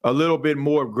a little bit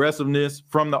more aggressiveness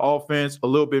from the offense, a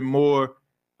little bit more,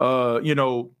 I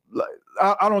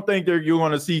don't think that you're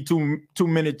going to see too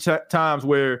many times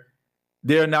where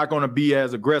they're not going to be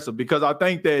as aggressive, because I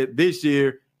think that this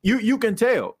year you can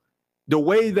tell the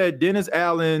way that Dennis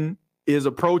Allen is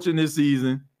approaching this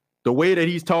season, the way that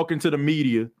he's talking to the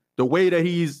media, the way that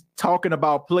he's talking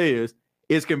about players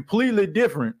is completely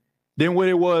different than what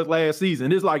it was last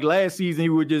season. It's like last season he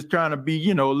was just trying to be,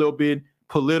 a little bit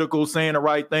political, saying the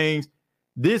right things.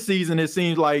 This season it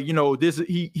seems like,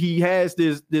 he has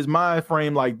this mind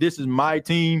frame like, this is my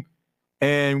team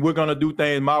and we're going to do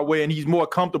things my way, and he's more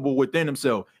comfortable within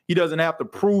himself. He doesn't have to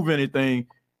prove anything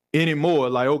anymore.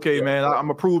 Like, okay, man, I'm going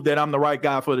to prove that I'm the right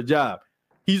guy for the job.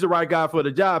 He's the right guy for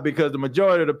the job because the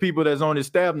majority of the people that's on his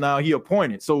staff now, he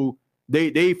appointed. So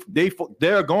they're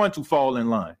going to fall in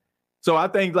line. So I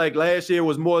think like last year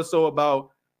was more so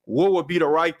about what would be the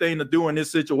right thing to do in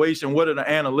this situation. What are the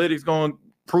analytics going to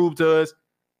prove to us?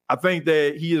 I think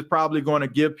that he is probably going to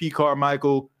give Pete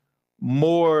Carmichael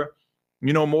more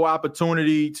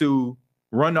opportunity to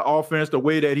run the offense the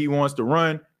way that he wants to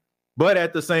run. But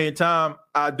at the same time,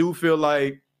 I do feel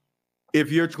like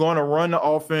if you're going to run the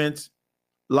offense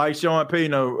like Sean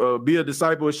Payton, be a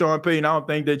disciple of Sean Payton, I don't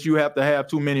think that you have to have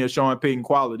too many of Sean Payton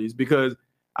qualities, because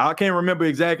I can't remember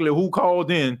exactly who called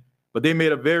in, but they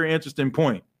made a very interesting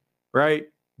point, right?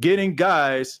 Getting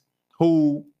guys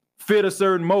who fit a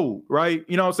certain mold, right?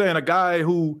 You know what I'm saying? A guy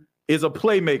who is a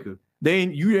playmaker.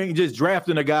 You ain't just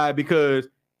drafting a guy because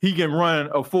he can run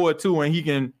a 4-2 and he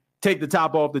can take the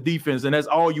top off the defense, and that's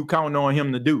all you count on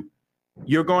him to do.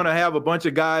 You're going to have a bunch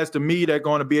of guys, to me, that are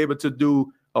going to be able to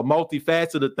do a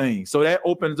multifaceted thing. So that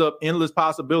opens up endless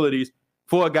possibilities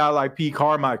for a guy like Pete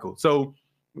Carmichael. So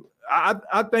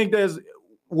I think that's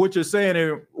what you're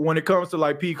saying when it comes to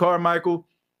like Pete Carmichael.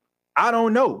 I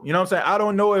don't know. You know what I'm saying? I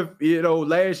don't know if,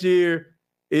 last year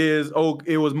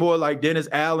it was more like Dennis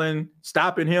Allen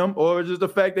stopping him, or just the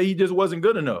fact that he just wasn't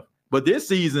good enough. But this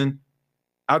season,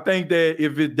 I think that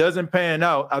if it doesn't pan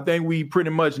out, I think we pretty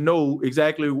much know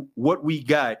exactly what we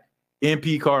got in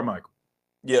Pete Carmichael.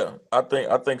 Yeah, I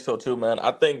think so too, man.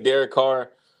 I think Derek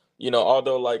Carr,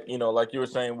 although like you were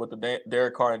saying with the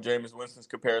Derek Carr and Jameis Winston's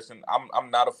comparison,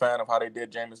 I'm not a fan of how they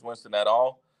did Jameis Winston at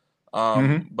all.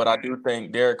 But I do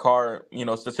think Derek Carr,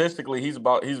 statistically, he's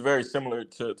very similar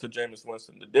to Jameis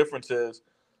Winston. The difference is,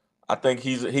 I think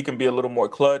he can be a little more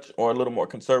clutch or a little more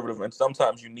conservative, and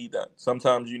sometimes you need that.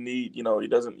 Sometimes you need, you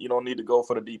don't need to go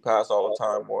for the deep pass all the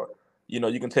time, or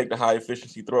you can take the high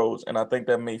efficiency throws, and I think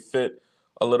that may fit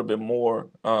a little bit more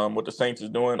what the Saints is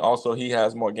doing. Also, he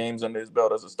has more games under his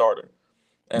belt as a starter,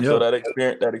 and so that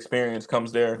experience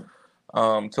comes there.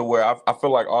 To where I feel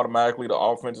like automatically the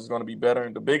offense is going to be better.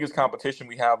 And the biggest competition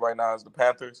we have right now is the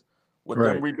Panthers with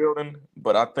them rebuilding.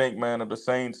 But I think, man, of the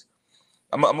Saints,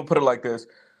 I'm going to put it like this.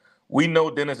 We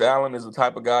know Dennis Allen is the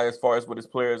type of guy, as far as with his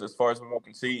players, as far as we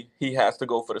can see, he has to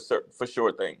go for the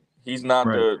sure thing. He's not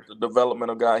the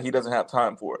developmental guy. He doesn't have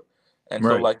time for it. And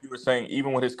so, like you were saying,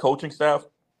 even with his coaching staff,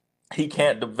 he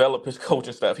can't develop his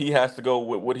coaching staff. He has to go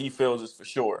with what he feels is for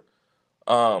sure.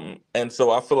 And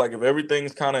so I feel like if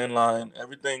everything's kind of in line,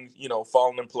 everything's,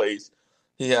 falling in place,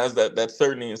 he has that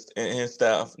certainty in his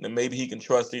staff, and maybe he can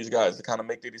trust these guys to kind of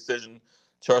make the decision,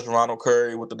 trust Ronald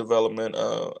Curry with the development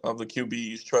of the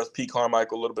QBs, trust Pete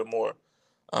Carmichael a little bit more.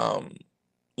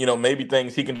 Maybe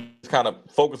things he can just kind of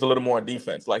focus a little more on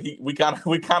defense. Like we kind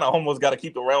of almost got to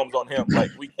keep the realms on him.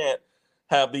 Like we can't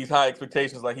have these high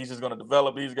expectations. Like he's just going to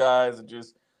develop these guys and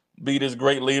just be this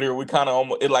great leader. We kind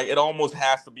of it almost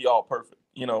has to be all perfect,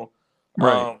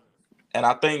 Right. And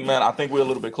I think we're a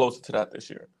little bit closer to that this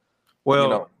year.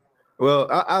 Well,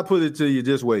 I'll put it to you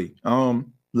this way.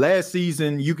 Last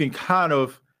season, you can kind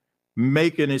of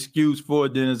make an excuse for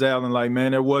Dennis Allen. Like,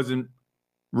 man, it wasn't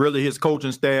really his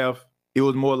coaching staff. It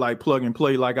was more like plug and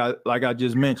play, like I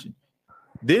just mentioned.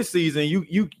 This season,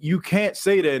 you can't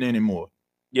say that anymore.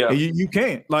 Yeah, you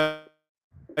can't.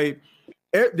 Like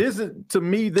this is, to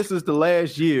me, this is the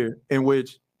last year in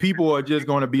which people are just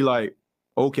going to be like,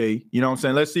 okay, you know what I'm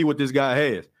saying? Let's see what this guy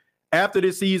has. After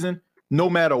this season, no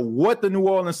matter what the New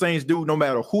Orleans Saints do, no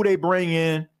matter who they bring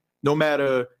in, no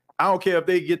matter, I don't care if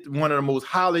they get one of the most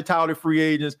highly touted free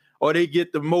agents or they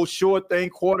get the most sure thing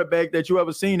quarterback that you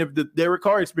ever seen if the Derek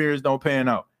Carr experience don't pan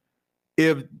out.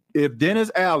 If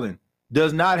Dennis Allen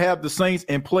does not have the Saints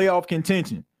in playoff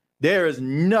contention, there is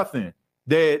nothing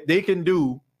that they can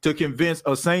do to convince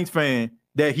a Saints fan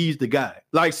that he's the guy.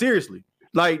 Like, seriously.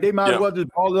 Like, they might as well just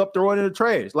ball it up, throw it in the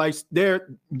trash. Like,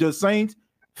 the Saints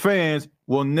fans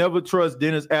will never trust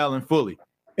Dennis Allen fully.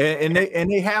 And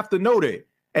they have to know that.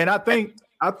 And I think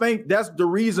that's the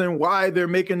reason why they're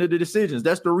making the decisions.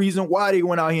 That's the reason why they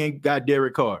went out here and got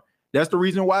Derek Carr. That's the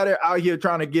reason why they're out here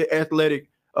trying to get athletic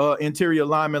interior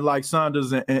linemen like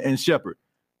Saunders and Shepard.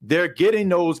 They're getting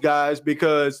those guys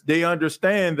because they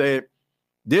understand that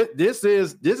this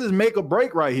is make or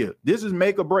break right here. This is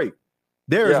make or break.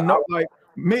 There is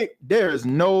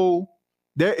no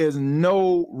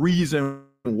reason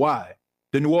why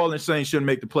the New Orleans Saints shouldn't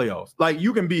make the playoffs. Like,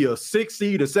 you can be a 6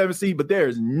 seed, a 7 seed, but there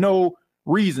is no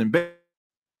reason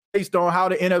based on how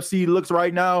the NFC looks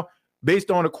right now, based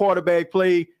on the quarterback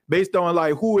play, based on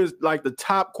like who is like the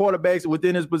top quarterbacks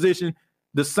within his position.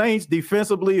 The Saints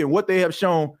defensively and what they have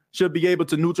shown should be able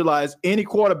to neutralize any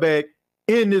quarterback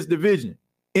in this division,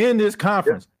 in this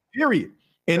conference, period.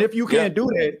 And if you can't do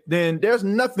that, then there's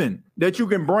nothing that you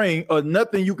can bring or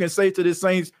nothing you can say to this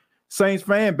Saints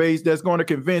fan base that's going to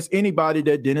convince anybody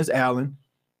that Dennis Allen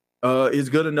is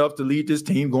good enough to lead this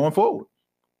team going forward.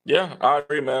 Yeah, I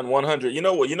agree, man. 100. You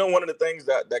know what? One of the things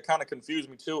that kind of confused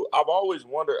me too. I've always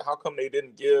wondered how come they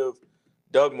didn't give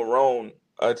Doug Marrone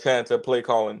a chance at play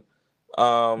calling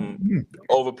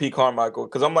over Pete Carmichael,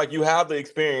 because I'm like, you have the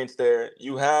experience there.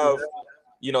 You have,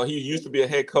 he used to be a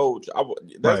head coach.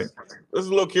 This is a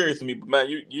little curious to me, but man,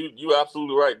 you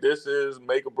absolutely right. This is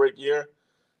make or break year,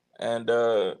 and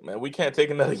man, we can't take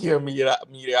another year of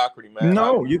mediocrity, man.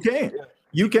 No, you can't.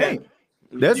 You can't.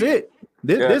 That's it.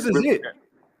 This is it.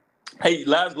 Hey,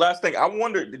 last thing. I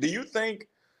wonder, do you think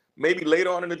maybe later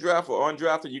on in the draft or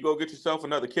undrafted, you go get yourself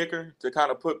another kicker to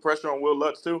kind of put pressure on Will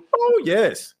Lutz too? Oh,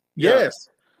 yes. Yes.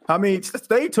 I mean,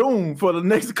 stay tuned for the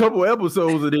next couple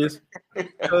episodes of this.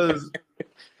 Because,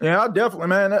 I definitely,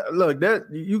 man, look, that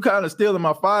you kind of stealing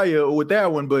my fire with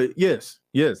that one. But yes.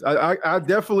 I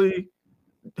definitely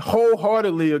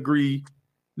wholeheartedly agree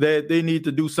that they need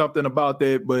to do something about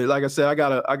that. But like I said, I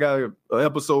got an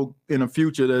episode in the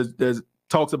future that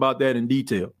talks about that in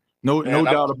detail. No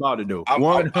doubt about it, though.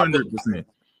 100%.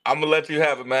 I'm gonna let you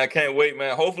have it, man. Can't wait,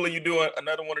 man. Hopefully you do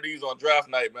another one of these on draft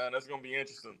night, man. That's gonna be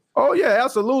interesting. Oh yeah,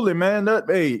 absolutely, man.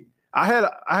 I had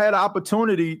an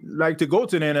opportunity like to go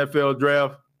to the NFL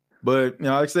draft, but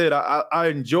like I said, I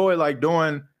enjoy like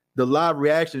doing the live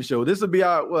reaction show. This will be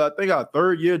our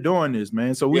third year doing this,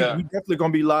 man. So we definitely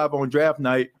gonna be live on draft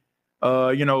night.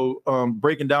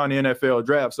 Breaking down the NFL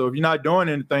draft. So if you're not doing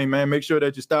anything, man, make sure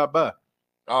that you stop by.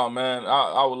 Oh man,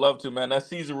 I would love to, man. That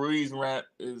Cesar Ruiz rant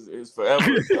is forever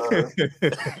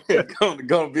going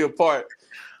to be a part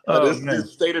of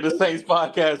this State of the Saints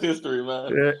podcast history,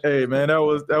 man. Yeah, hey man, that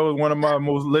was one of my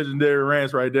most legendary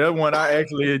rants right there. One I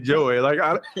actually enjoy. Like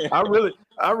I really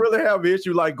have an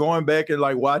issue like going back and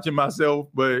like watching myself,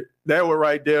 but that one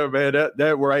right there, man,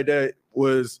 that one right there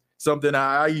was something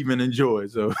I even enjoy.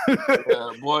 So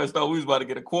boys thought we was about to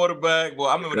get a quarterback. Boy,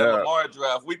 I remember that Lamar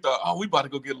draft. We thought, we about to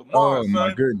go get Lamar. Oh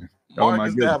my goodness.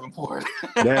 Marcus Davenport.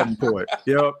 Davenport.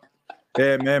 Yep.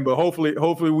 Yeah, man. But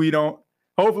hopefully we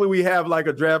have like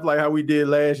a draft like how we did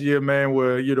last year, man,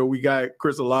 where we got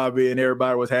Chris Olave and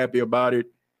everybody was happy about it.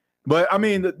 But I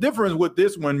mean, the difference with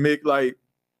this one, Mick, like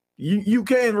you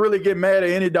can't really get mad at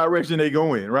any direction they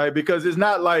go in, right? Because it's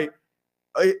not like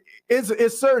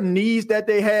it's certain needs that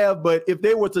they have, but if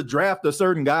they were to draft a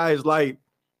certain guys, like,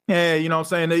 you know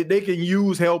what I'm saying, they can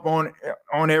use help on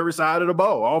every side of the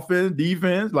ball, offense,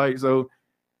 defense, like, so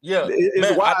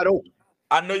it's wide open.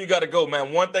 I know you got to go,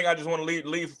 man. One thing I just want to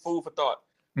leave food for thought.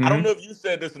 Mm-hmm. I don't know if you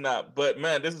said this or not, but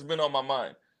man, this has been on my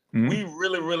mind. Mm-hmm. We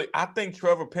really, I think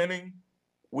Trevor Penning,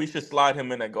 we should slide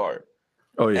him in at guard.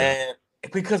 Oh yeah, and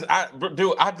because I'm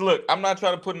not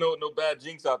trying to put no bad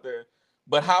jinx out there.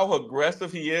 But how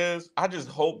aggressive he is, I just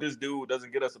hope this dude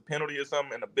doesn't get us a penalty or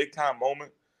something in a big time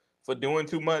moment for doing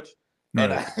too much.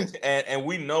 Right. And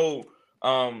we know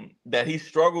that he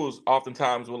struggles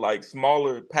oftentimes with like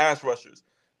smaller pass rushers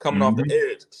coming off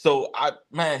the edge. So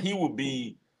he would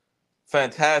be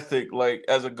fantastic like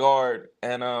as a guard.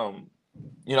 And I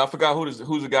forgot who's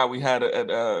the guy we had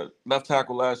at left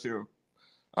tackle last year.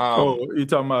 You're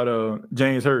talking about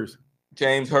James Hurst.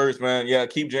 James Hurst, man. Yeah,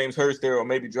 keep James Hurst there or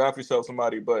maybe draft yourself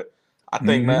somebody. But I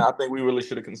think, man, I think we really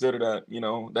should have considered that.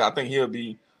 I think he'll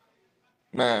be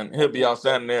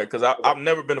outstanding there because I've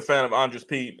never been a fan of Andres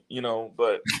Pete,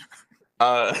 but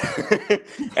Andre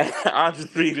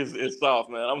Reed is soft,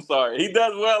 man. I'm sorry. He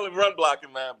does well in run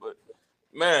blocking, man. But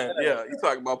man, yeah, you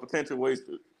talking about potential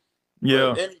waster.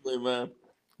 Yeah. But anyway, man.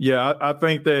 Yeah, I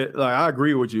think that I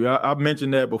agree with you. I've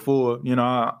mentioned that before. You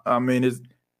know, I mean,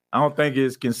 I don't think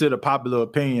it's considered popular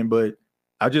opinion, but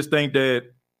I just think that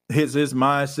his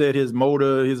mindset, his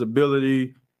motor, his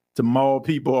ability to maul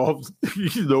people off,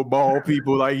 ball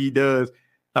people like he does,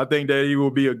 I think that he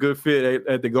will be a good fit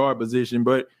at the guard position.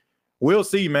 But we'll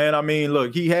see, man. I mean,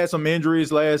 look, he had some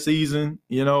injuries last season.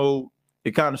 You know,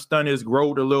 it kind of stunned his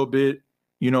growth a little bit,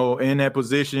 in that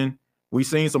position. We've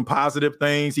seen some positive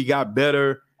things. He got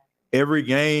better every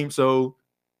game. So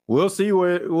we'll see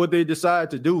what they decide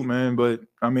to do, man. But,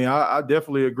 I mean, I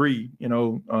definitely agree.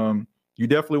 You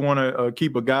definitely want to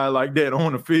keep a guy like that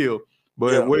on the field.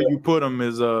 But where you put him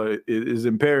is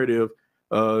imperative,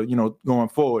 going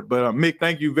forward. But, Mick,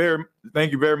 thank you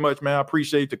very much, man. I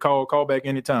appreciate the call. Call back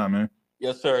anytime, man.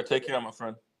 Yes, sir. Take care, my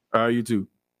friend. All right, you too.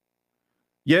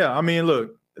 Yeah, I mean,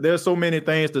 look, there's so many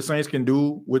things the Saints can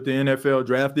do with the NFL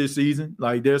draft this season.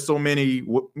 Like, there's so many,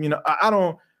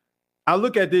 I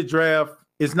look at this draft,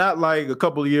 it's not like a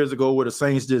couple of years ago where the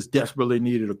Saints just desperately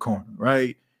needed a corner,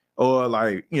 right? Or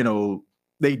like,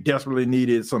 they desperately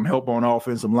needed some help on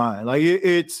offensive line. Like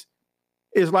it's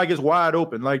like it's wide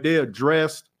open. Like they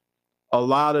addressed a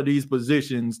lot of these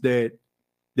positions that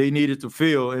they needed to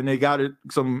fill, and they got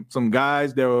some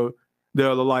guys that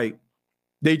are like,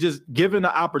 they just given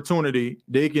the opportunity,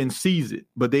 they can seize it,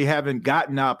 but they haven't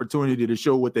gotten the opportunity to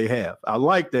show what they have. I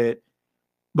like that,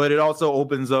 but it also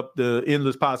opens up the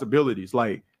endless possibilities.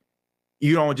 Like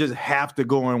you don't just have to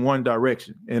go in one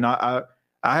direction. And I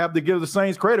have to give the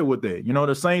Saints credit with that.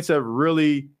 The Saints have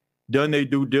really done their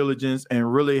due diligence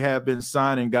and really have been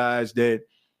signing guys that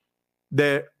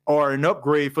are an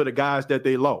upgrade for the guys that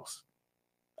they lost.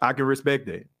 I can respect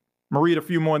that. I'm going to read a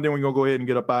few more, and then we're going to go ahead and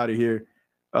get up out of here.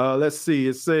 Let's see.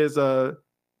 It says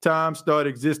time started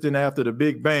existing after the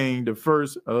Big Bang. The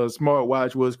first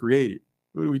smartwatch was created.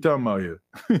 What are we talking about here?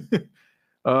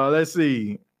 Let's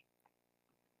see.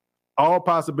 All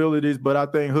possibilities, but I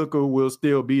think Hooker will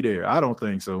still be there. I don't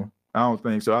think so. I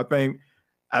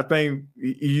think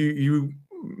you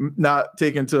not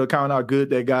take into account how good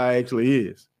that guy actually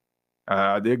is.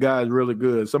 That guy is really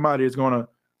good. Somebody gonna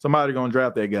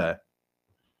draft that guy.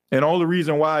 And the only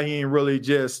reason why he ain't really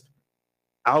just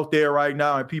out there right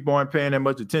now and people aren't paying that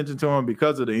much attention to him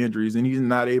because of the injuries, and he's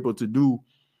not able to do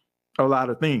a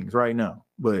lot of things right now.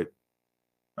 But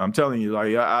I'm telling you,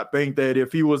 like, I think that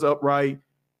if he was upright,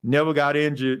 never got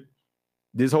injured,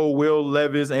 this whole Will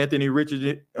Levis, Anthony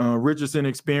Richardson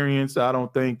experience, I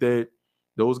don't think that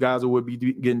those guys would be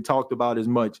getting talked about as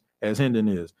much as Hendon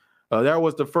is. That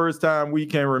was the first time we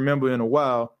can remember in a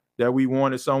while that we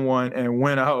wanted someone and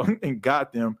went out and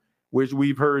got them, which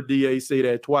we've heard DA say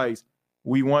that twice.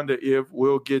 We wonder if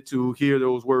we'll get to hear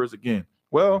those words again.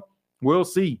 Well, we'll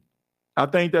see. I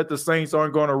think that the Saints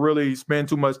aren't going to really spend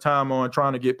too much time on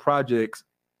trying to get projects.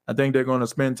 I think they're going to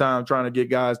spend time trying to get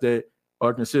guys that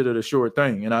are considered a sure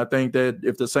thing. And I think that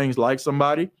if the Saints like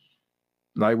somebody,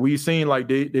 like we've seen, like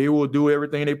they will do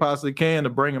everything they possibly can to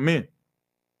bring them in.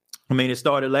 I mean, it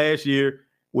started last year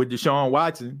with Deshaun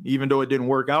Watson, even though it didn't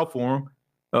work out for him.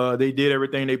 They did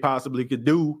everything they possibly could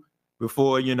do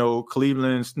before,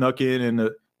 Cleveland snuck in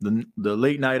the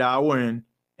late night hour and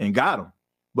got him.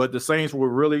 But the Saints were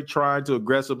really trying to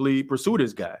aggressively pursue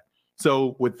this guy.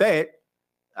 So with that,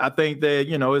 I think that,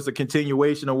 it's a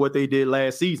continuation of what they did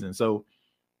last season. So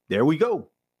there we go.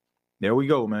 There we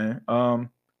go, man.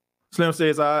 Slim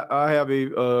says, I have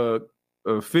a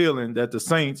feeling that the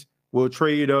Saints will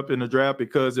trade up in the draft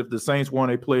because if the Saints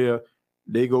want a player,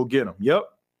 they go get him. Yep.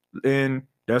 And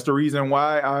that's the reason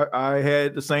why I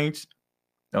had the Saints,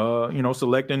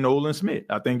 selecting Nolan Smith.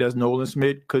 I think that Nolan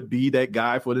Smith could be that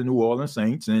guy for the New Orleans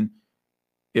Saints. And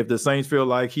if the Saints feel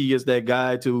like he is that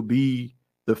guy to be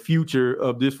the future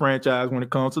of this franchise when it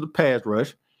comes to the pass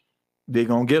rush, they're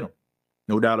going to get him.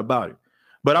 No doubt about it.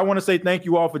 But I want to say thank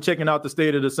you all for checking out the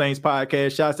State of the Saints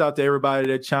podcast. Shouts out to everybody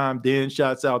that chimed in.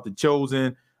 Shouts out to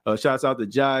Chosen. Shouts out to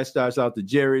Jai. Shouts out to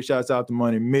Jerry. Shouts out to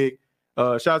Money Mick.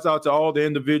 Shouts out to all the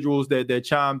individuals that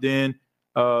chimed in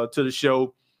to the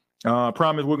show. I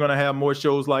promise we're going to have more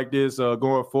shows like this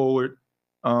going forward.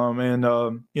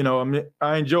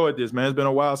 I enjoyed this, man. It's been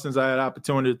a while since I had an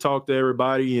opportunity to talk to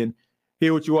everybody and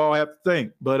hear what you all have to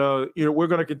think. But, we're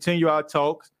going to continue our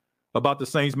talks about the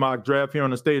Saints mock draft here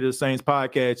on the State of the Saints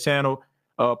podcast channel.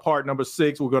 Part number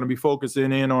 6, we're going to be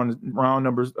focusing in on round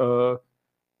number 7.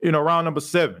 Round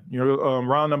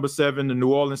number 7, the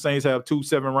New Orleans Saints have 2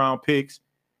 7-round picks.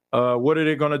 What are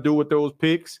they going to do with those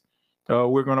picks?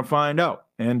 We're going to find out.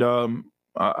 And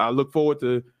I look forward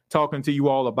to talking to you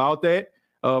all about that.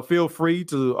 Feel free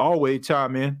to always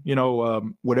chime in,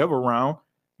 whatever round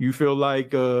you feel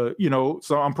like, so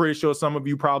I'm pretty sure some of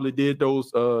you probably did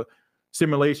those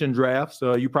simulation drafts.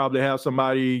 You probably have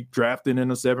somebody drafting in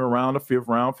the 7th round or 5th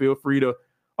round. Feel free to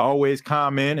always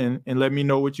comment and let me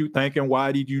know what you think and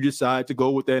why did you decide to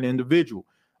go with that individual.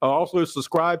 Also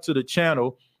subscribe to the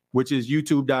channel, which is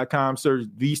youtube.com, search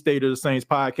The State of the Saints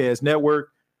Podcast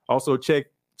Network. Also check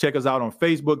us out on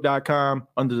facebook.com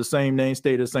under the same name,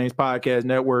 State of the Saints Podcast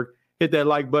Network. Hit that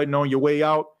like button on your way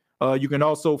out. You can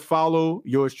also follow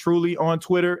yours truly on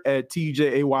Twitter at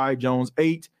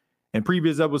TJAYJones8. And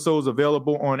previous episodes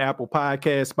available on Apple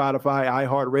Podcasts, Spotify,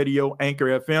 iHeartRadio,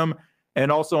 Anchor FM, and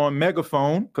also on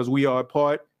Megaphone, because we are a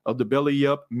part of the Belly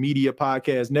Up Media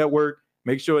Podcast Network.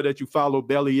 Make sure that you follow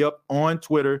Belly Up on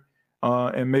Twitter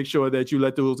and make sure that you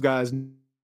let those guys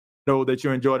know that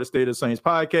you enjoy the State of the Saints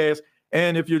podcast.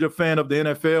 And if you're a fan of the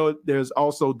NFL, there's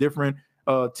also different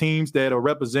teams that are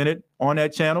represented on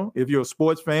that channel. If you're a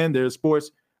sports fan, there's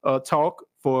sports talk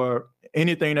for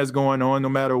anything that's going on, no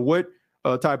matter what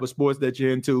type of sports that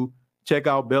you're into. Check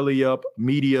out Belly Up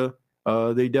Media.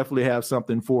 They definitely have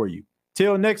something for you.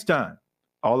 Till next time,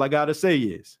 all I got to say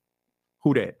is,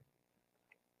 who dat?